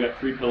 Because we got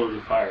 3 pillars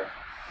of fire.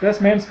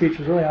 Best man speech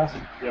was really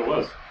awesome. Yeah, it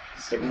was.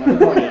 Sticking with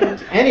the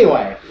point.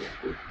 Anyway,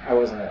 I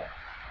wasn't there.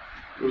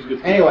 It was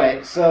good.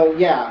 Anyway, so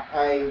yeah,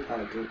 I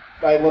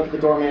look at the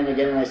doorman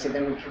again and I say,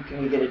 "Then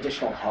can we get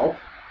additional help?"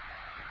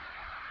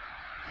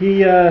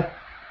 He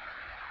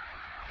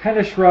kind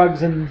of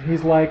shrugs and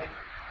he's like,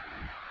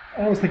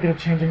 "I was thinking of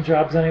changing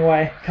jobs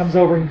anyway." Comes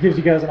over and gives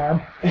you guys an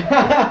arm.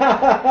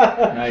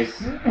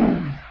 Nice.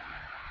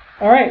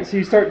 All right, so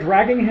you start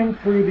dragging him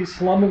through the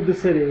slum of the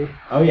city.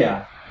 Oh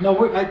yeah. No,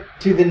 To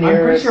the I'm pretty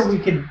nearest. sure we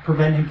could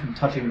prevent him from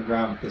touching the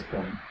ground at this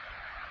point.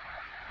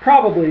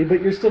 Probably,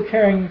 but you're still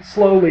carrying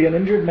slowly an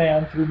injured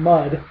man through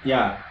mud.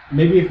 Yeah.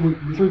 Maybe if we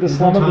Through the there's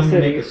slum no of the time to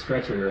city. make a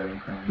stretcher or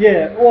anything.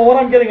 Yeah, well, what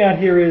I'm getting at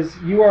here is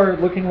you are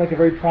looking like a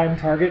very prime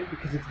target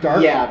because it's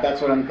dark. Yeah,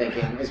 that's what I'm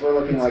thinking. Is we're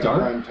looking It's like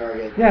dark? a prime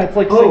target. Yeah, it's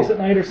like Oh. 6 at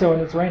night or so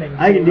and it's raining.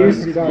 I can so do it's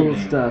some pretty dark. cool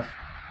stuff.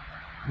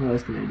 What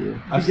else can I do?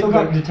 I've still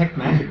got detect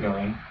magic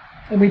going.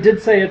 And we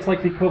did say it's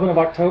like the equivalent of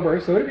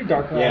October, so it'd be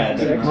dark around Yeah, it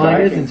 6. doesn't Well, I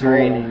right? guess it's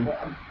raining.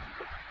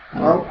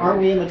 Aren't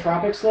we in the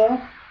tropics though?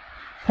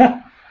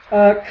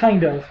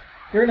 Kind of.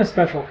 You're in a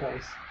special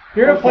place.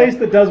 You're in a Okay. place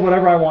that does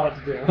whatever I want it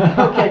to do.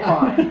 Okay,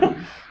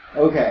 fine.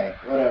 Okay,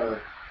 whatever.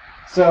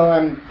 So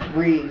I'm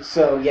kind of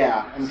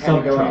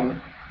Subtropic.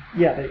 going.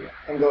 Yeah, there you go.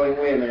 I'm going.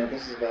 Wait a minute,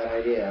 this is a bad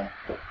idea.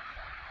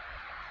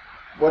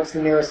 What's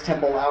the nearest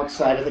temple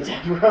outside of the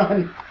Dead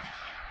Run?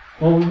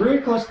 Well, we're very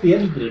close to the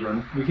edge of the Dead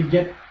Run. We could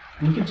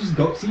just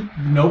go see.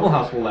 Noble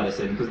House will let us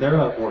in because they're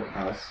a orc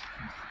house.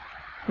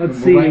 Let's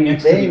We're see. right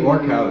next to They the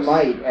orc house.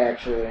 might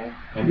actually.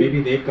 And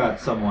maybe they've got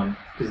someone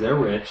because they're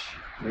rich.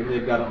 Maybe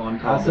they've got it on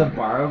top. House of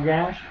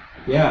Barrogash?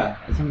 Yeah.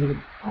 That sounds like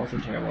also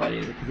a terrible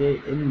idea because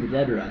they in the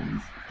dead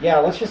runs. Yeah,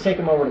 let's just take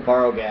them over to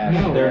Barrogash.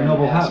 No, they're a and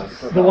noble ask house.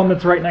 for The help. one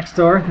that's right next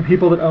door, the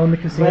people that own the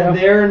casino. But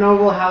they're a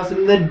noble house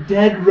in the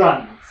dead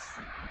runs.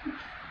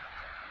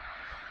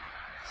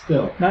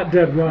 Still. Not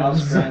dead I'll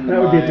runs. strand That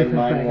would be a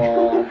mine different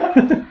wall.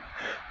 thing.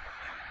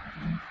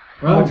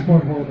 Well, much more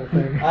horrible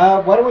thing.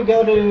 Why don't we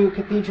go to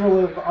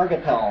Cathedral of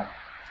Argapel?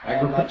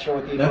 I'm not sure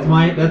what the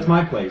That's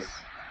my place.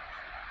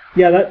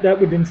 Yeah, that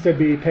would instead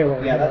be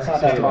Paylor. Yeah, that's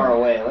not that far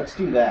away. Let's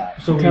do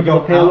that. So we Temple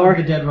go of Paylor? out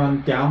of the Dead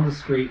Run, down the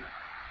street,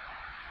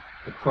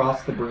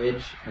 across the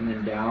bridge, and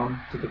then down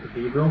to the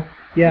cathedral.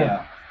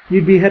 Yeah.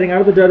 You'd be heading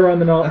out of the Dead Run,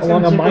 then That's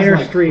along gonna a take us minor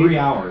like street. 3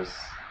 hours.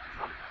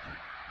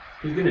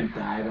 He's gonna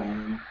die by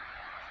then.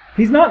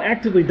 He's not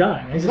actively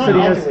dying. I He's just not said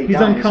he actively he's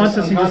dying, unconscious.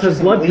 He just unconscious has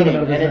and blood bleeding, coming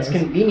out of his and it's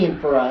nose.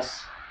 convenient for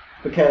us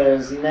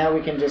because now we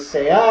can just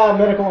say,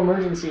 medical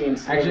emergency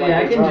instead of Actually, like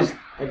I a can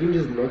drunk.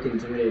 just look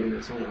intimidating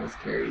if someone else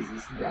carries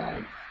this guy.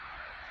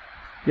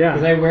 Yeah.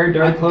 Because I wear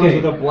dark clothes Okay.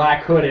 with a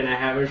black hood and I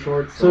have a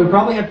short sword. So we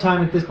probably have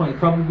time at this point. It'd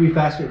probably be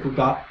faster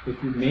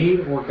if we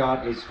made or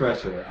got a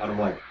stretcher out of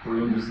like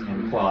brooms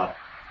and cloth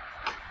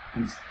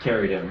and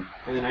carried him.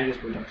 And then I just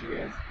protect you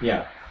guys.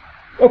 Yeah.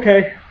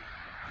 Okay.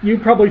 You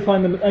probably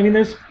find them. I mean,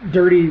 there's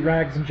dirty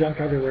rags and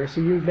junk everywhere,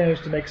 so you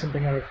managed to make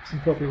something out of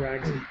some filthy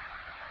rags.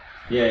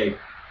 Yay.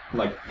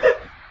 Like,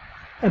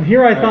 And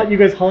here I thought Alright. you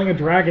guys hauling a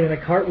dragon in a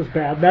cart was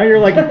bad. Now you're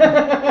like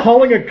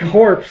hauling a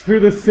corpse through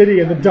the city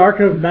in the dark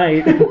of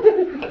night.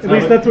 At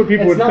least that's what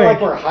people It's would not think.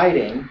 like we're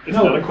hiding. It's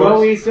not a But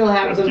corpse. we still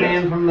have That's the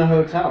man just- from the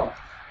hotel.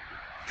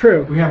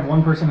 True. we have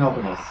one person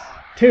helping us.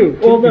 Two.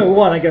 Well, no, people.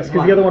 one, I guess, because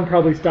One. the other one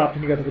probably stopped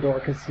when you got to the door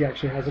because he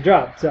actually has a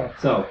job. So,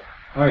 So,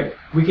 alright.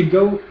 We could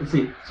go, let's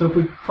see. So if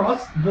we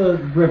cross the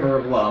river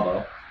of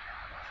lava,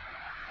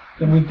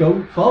 then we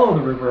go follow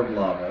the river of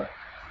lava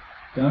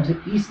down to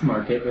East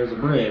Market. There's a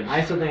bridge.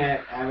 I still think I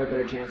have a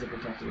better chance of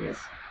protecting us.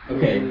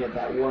 Okay. We're only at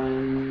that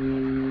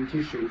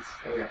 2 streets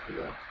that we have to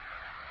go.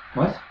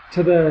 What?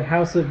 to the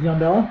house of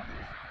Yondella.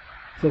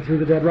 So through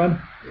the Dead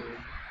Run.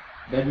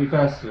 That'd be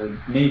faster,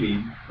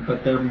 maybe,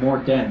 but they're more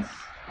dense.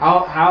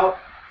 How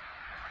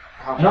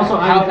And also,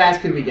 how I-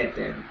 fast could we get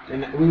there?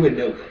 And we would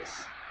know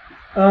this.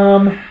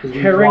 'Cause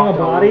we Carrying a walked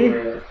all body, over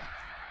it.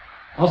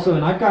 Also,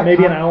 and I've got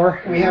maybe an hour.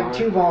 We have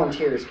 2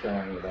 volunteers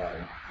carrying the body.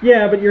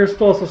 Yeah, but you're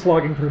still also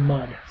slogging through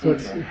mud, so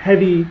it's Okay.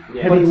 heavy,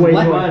 Yeah, But heavy it's, weight.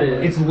 le- mud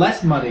is- it's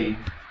less muddy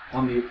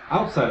on the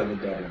outside of the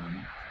Dead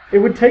Run. It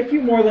would take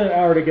you more than an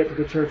hour to get to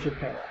the Church of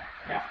Paylor.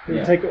 Yeah. It would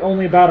Yeah. take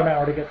only about an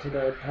hour to get to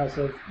the house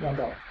of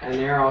Yondella. And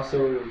they're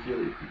also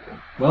Healy people.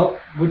 Well,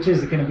 which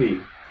is it going to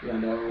be?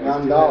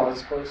 Yondella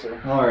is closer.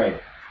 All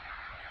right.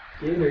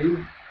 Ian, are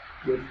you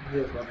good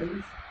with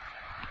weapons?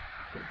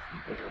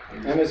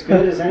 I'm as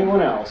good as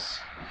anyone else.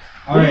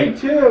 All right.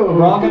 too.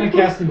 We're all going to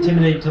cast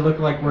Intimidate to look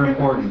like we're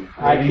important.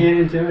 I Ready? can't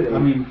intimidate. I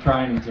mean,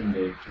 try and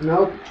intimidate.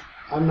 nope.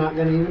 I'm not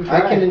gonna even try.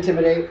 I can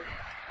intimidate.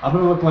 I'm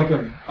going to look like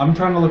I'm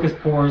trying to look as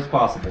poor as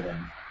possible then.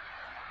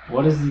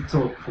 What is it to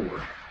look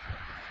poor?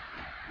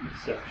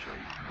 Deception.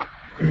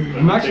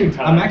 I'm Big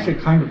time. actually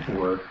kind of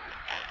poor.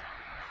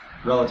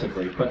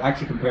 Relatively, but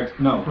actually compared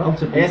to, no,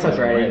 relatively. I guess that's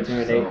I'm right, rich,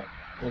 intimidate. so-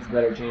 That's a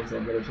better chance. I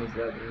have a better chance of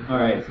that. All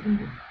right.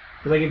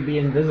 Because I could be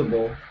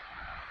invisible.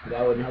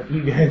 That wouldn't help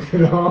you guys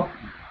at all.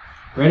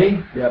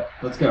 Ready? Yep.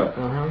 Let's go.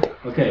 Uh-huh.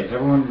 Okay,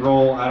 everyone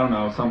roll, I don't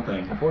know,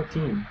 something. A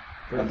 14.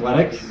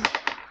 Athletics?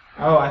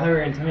 Oh, I thought we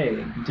were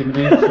intimidating.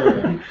 Intimidate?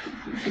 Sure.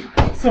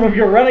 Some of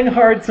you are running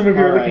hard, some of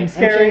you are looking I'm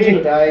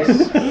changing scary.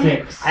 dice.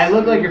 6. I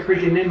look like a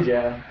freaking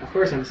ninja. Of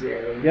course I'm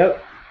scary.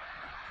 Yep.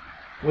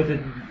 With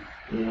a...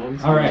 Yeah,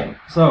 I'm All right,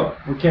 so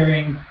we're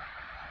carrying.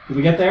 Did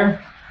we get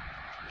there?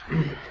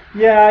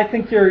 Yeah, I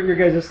think your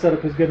guys'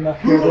 setup is good enough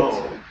here. That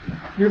Oh.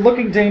 you're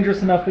looking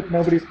dangerous enough that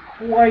nobody's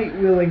quite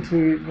willing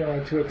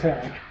to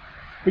attack.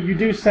 But you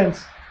do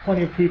sense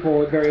plenty of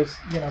people at various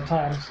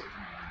times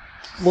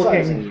looking,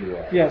 Sizing you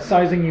up. yeah,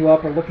 sizing you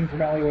up or looking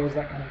for alleyways,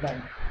 that kind of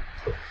thing.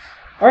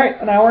 All right,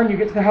 an hour and you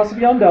get to the House of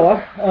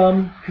Yondella.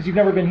 Because you've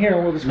never been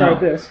here, we'll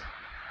describe No. this.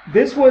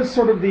 This was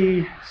sort of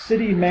the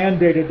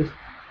city-mandated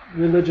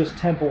religious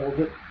temple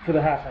for the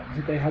halflings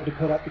that they had to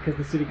put up because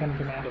the city kind of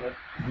demanded it.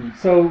 Mhm.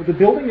 So the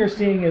building you're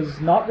seeing is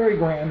not very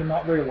grand and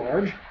not very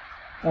large.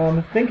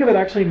 Think of it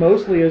actually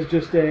mostly as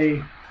just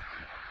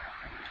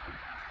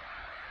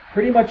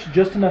pretty much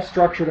just enough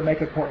structure to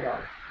make a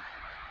courtyard,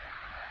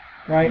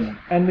 right? Mhm.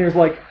 And there's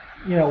like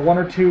 1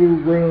 or 2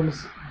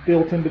 rooms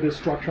built into this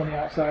structure on the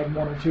outside and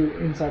 1 or 2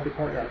 inside the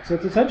courtyard. So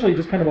it's essentially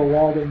just kind of a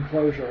walled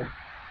enclosure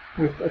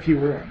with a few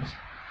rooms.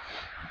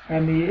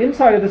 And the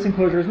inside of this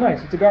enclosure is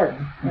nice. It's a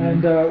garden. Mhm.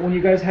 And when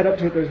you guys head up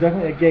to it, there's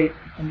definitely a gate.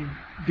 And you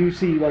do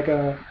see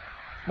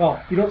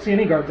you don't see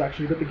any guards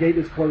actually, but the gate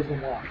is closed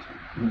and locked.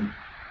 Mhm.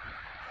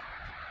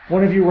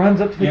 One of you runs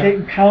up to the Yeah. gate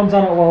and pounds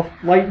on it while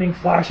lightning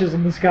flashes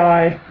in the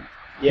sky.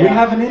 Yeah. We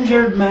have an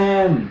injured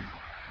man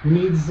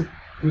who's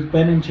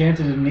been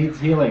enchanted and needs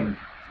healing.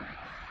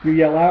 You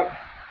yell out.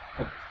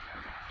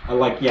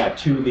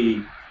 To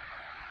the.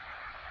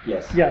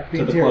 Yes. Yeah, the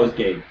to the interior. closed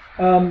gate.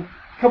 A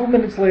couple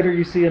minutes later,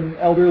 you see an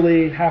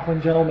elderly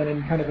halfling gentleman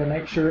in kind of a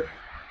nightshirt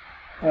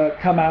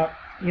come out,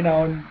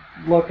 and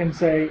look and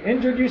say,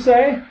 "Injured, you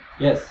say?"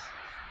 Yes.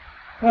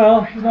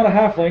 Well, he's not a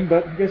halfling,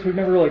 but I guess we've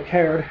never really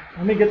cared.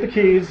 Let me get the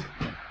keys.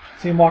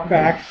 See him walk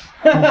back.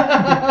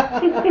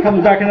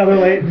 Comes back another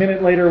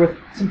minute later with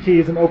some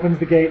keys and opens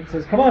the gate and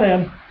says, "Come on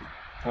in.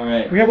 All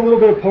right. We have a little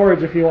bit of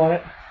porridge if you want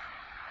it."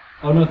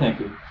 Oh, no, thank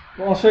you.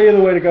 Well, I'll show you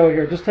the way to go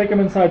here. Just take him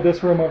inside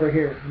this room over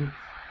here. He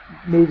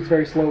moves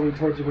very slowly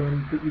towards the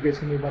room that you guys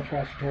can move much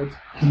faster towards.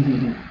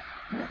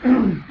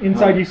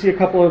 Inside, you see a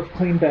couple of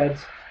clean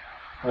beds.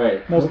 All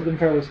right. Most of them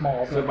fairly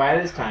small. So by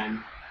this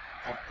time,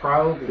 I've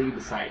probably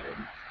decided,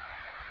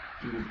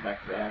 due to the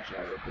fact that I actually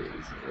have a pretty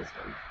decent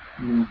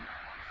wisdom,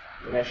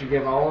 that I should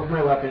give all of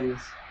my weapons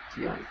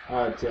to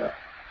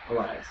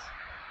Elias.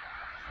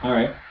 All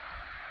right.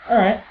 All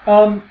right.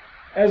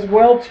 As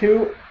well,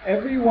 too,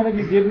 every one of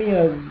you give me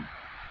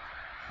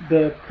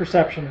the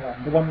perception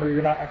one, the one where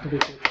you're not actively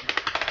seeking.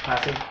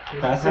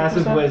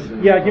 Passive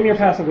wisdom. Yeah, give me your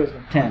passive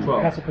wisdom. 10.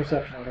 12. Passive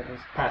perception, whatever it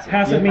is. Passive.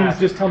 Passive Yeah, means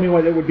passive. just tell me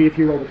what it would be if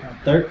you rolled a 10.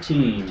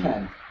 13.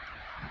 10.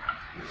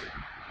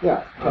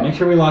 Yeah. Make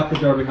sure we lock the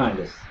door behind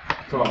us.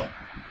 12.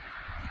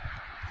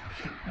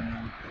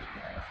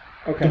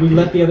 Okay. Did we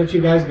let the other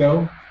two guys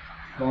go?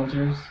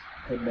 Volunteers?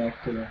 Head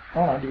back to the...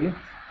 Hold on, do you?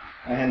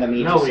 I hand them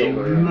each No, a we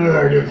silver.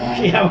 murdered.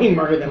 Yeah, we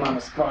murder them on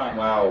the spot.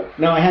 Wow.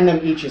 No, I hand them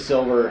each a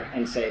silver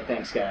and say,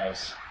 thanks,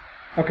 guys.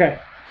 Okay.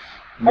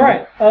 All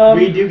right.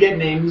 We do get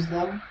names,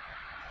 though?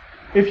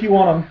 If you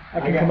want them, I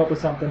can Okay. come up with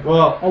something.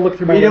 Well, I'll look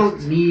through my we don't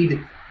lists.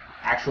 need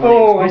actual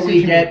Oh, I names, see but what we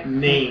you get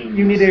names.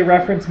 You need a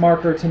reference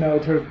marker to know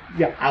to...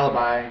 Yeah,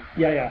 alibi.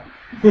 yeah.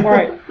 All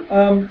right.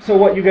 So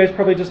what, you guys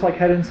probably just like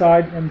head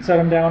inside and set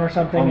them down or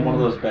something? On and- one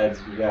of those beds,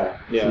 yeah.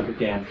 See if we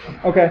can.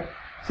 Okay,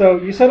 so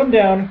you set them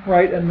down,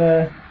 right, and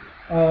the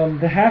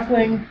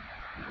halfling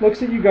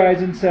looks at you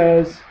guys and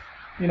says,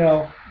 you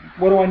know,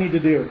 what do I need to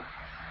do?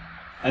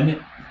 And it,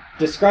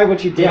 Describe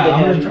what you did yeah, to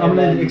I'm him. gonna and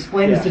then-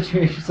 explain yeah. the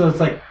situation. So it's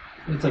like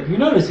you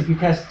notice if you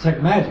cast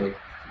detect magic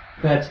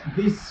that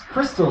this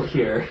crystal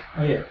here,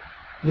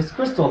 this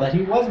crystal that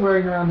he was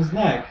wearing around his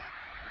neck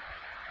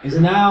is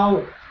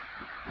now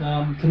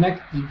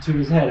connected to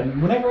his head. And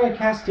whenever I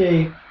cast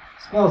a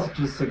spell such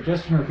as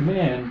suggestion or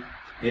command,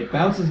 it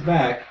bounces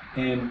back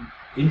and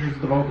injures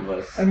the both of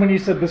us. And when you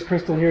said this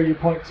crystal here, you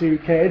point to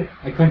Cade.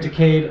 I point to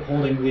Cade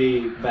holding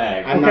the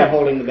bag. I'm Okay. not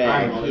holding the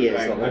bag. I'm holding He the is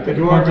bag. the Like holder. the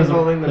dwarf is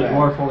holding the bag.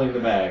 dwarf holding the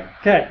bag.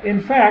 Okay,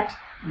 in fact,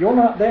 you're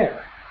not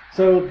there.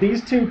 So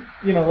these two,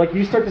 you know, like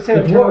you start to say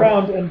The that, turn dwarf.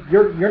 around, and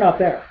you're not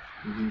there.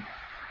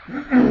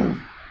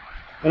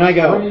 And I Where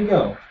do go, you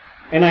go?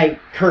 and I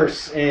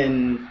curse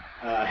in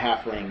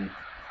halfling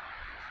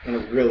in a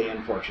really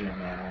unfortunate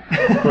manner.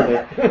 For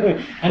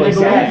the, And I for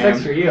go, Sam. Yeah,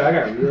 thanks for you. I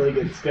got really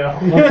good skill.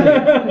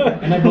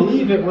 And I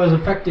believe it was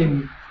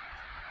affecting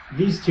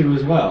these two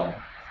as well.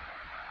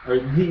 Or I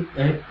believe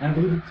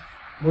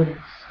where'd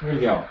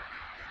it go?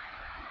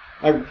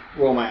 I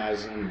roll my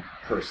eyes and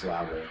curse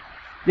loudly.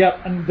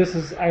 Yep, and this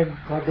is, I'm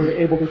glad we're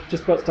able to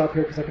just about stop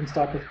here because I can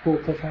stop with cool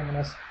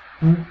cliffhangerness.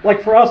 Hmm.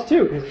 Like for us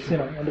too, because it's, you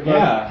know, end of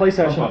our play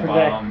session for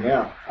today.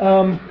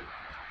 Yeah.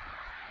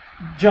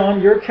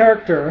 John, your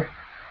character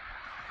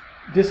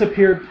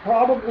disappeared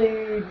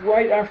probably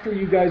right after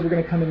you guys were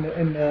going to come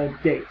in the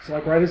gate. So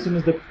like right as soon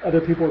as the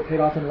other people were paid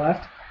off and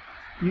left,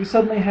 you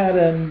suddenly had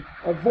a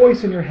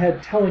voice in your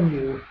head telling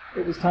you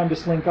it was time to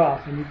slink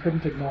off, and you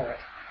couldn't ignore it.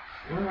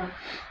 I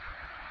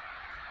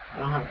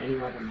don't have any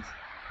weapons.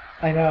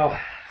 I know.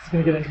 It's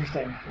going to get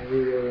interesting. That'd be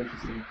really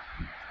interesting.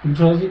 Who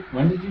told you?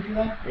 When did you do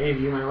that? I gave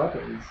you my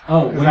weapons.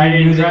 Oh, Because when I you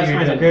didn't knew that trust you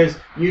had myself. been-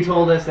 Because you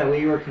told us that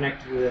we were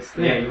connected to this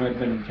thing. Yeah, you might have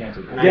been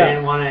enchanted. And Yeah. I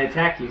didn't want to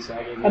attack you, so I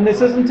gave you And my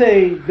this weapons. isn't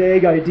a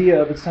vague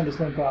idea of it's time to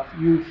slink off.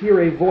 You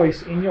hear a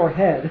voice in your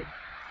head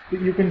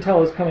that you can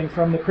tell is coming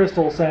from the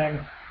crystal saying,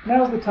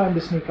 now's the time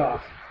to sneak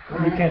off.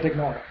 And you can't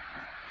ignore it.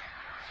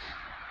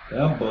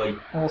 Oh boy.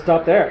 And we'll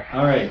stop there.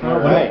 All right. All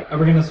right. Are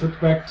we gonna switch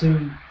back to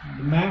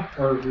the map,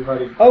 or we've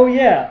already? Oh,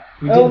 yeah.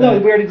 We Oh, did no,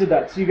 that. we already did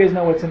that. So you guys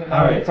know what's in it now.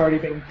 All And right. it's already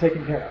being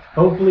taken care of.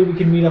 Hopefully, we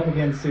can meet up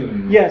again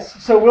soon. Yes,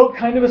 so we'll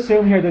kind of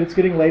assume here that it's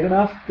getting late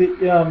enough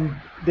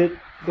that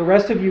the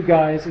rest of you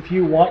guys, if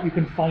you want, you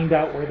can find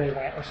out where they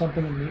went or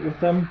something and meet with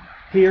them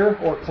here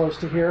or close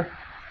to here.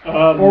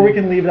 Or we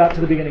can leave that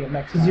to the beginning of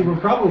next Because you were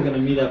time. probably gonna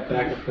meet up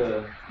back at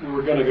the. We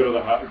were gonna go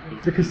to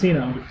The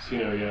casino. the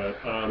casino, yeah.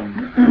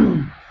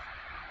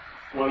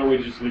 Why don't we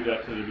just leave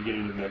that to the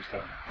beginning of next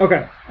time?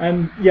 Okay,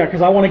 and yeah,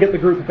 because I want to get the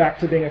group back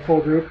to being a full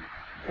group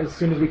as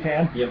soon as we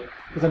can. Yep.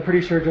 Because I'm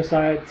pretty sure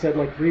Josiah had said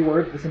like 3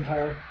 words this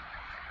entire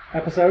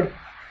episode.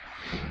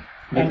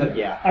 Make And that-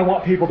 Yeah. I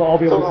want people to all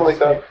be able to Something like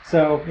that. participate.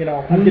 So, you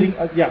know, I'm getting,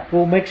 yeah,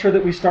 we'll make sure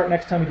that we start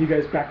next time with you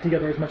guys back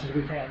together as much as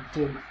we can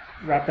to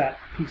wrap that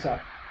piece up.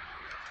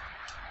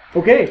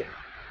 Okay,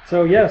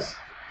 so yes,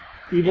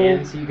 evil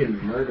And so you can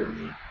murder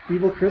me.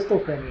 crystal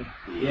thingy.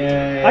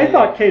 Yeah. I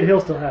thought Cade Hill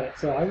still had it,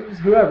 so I was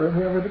whoever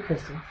the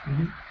crystal.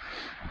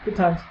 Good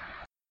times.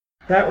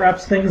 That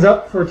wraps things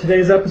up for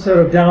today's episode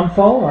of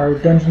Downfall, our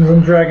Dungeons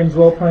 & Dragons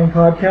role-playing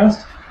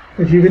podcast.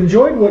 If you've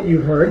enjoyed what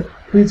you heard,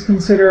 please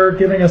consider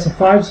giving us a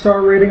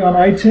 5-star rating on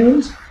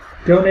iTunes,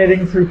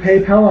 donating through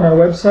PayPal on our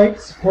website,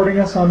 supporting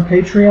us on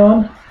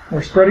Patreon,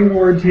 or spreading the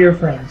word to your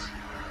friends.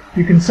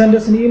 You can send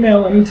us an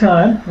email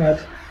anytime at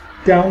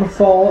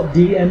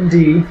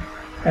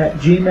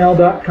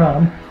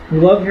downfalldnd@gmail.com. We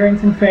love hearing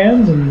from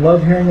fans and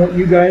love hearing what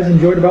you guys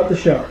enjoyed about the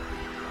show.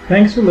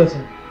 Thanks for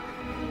listening.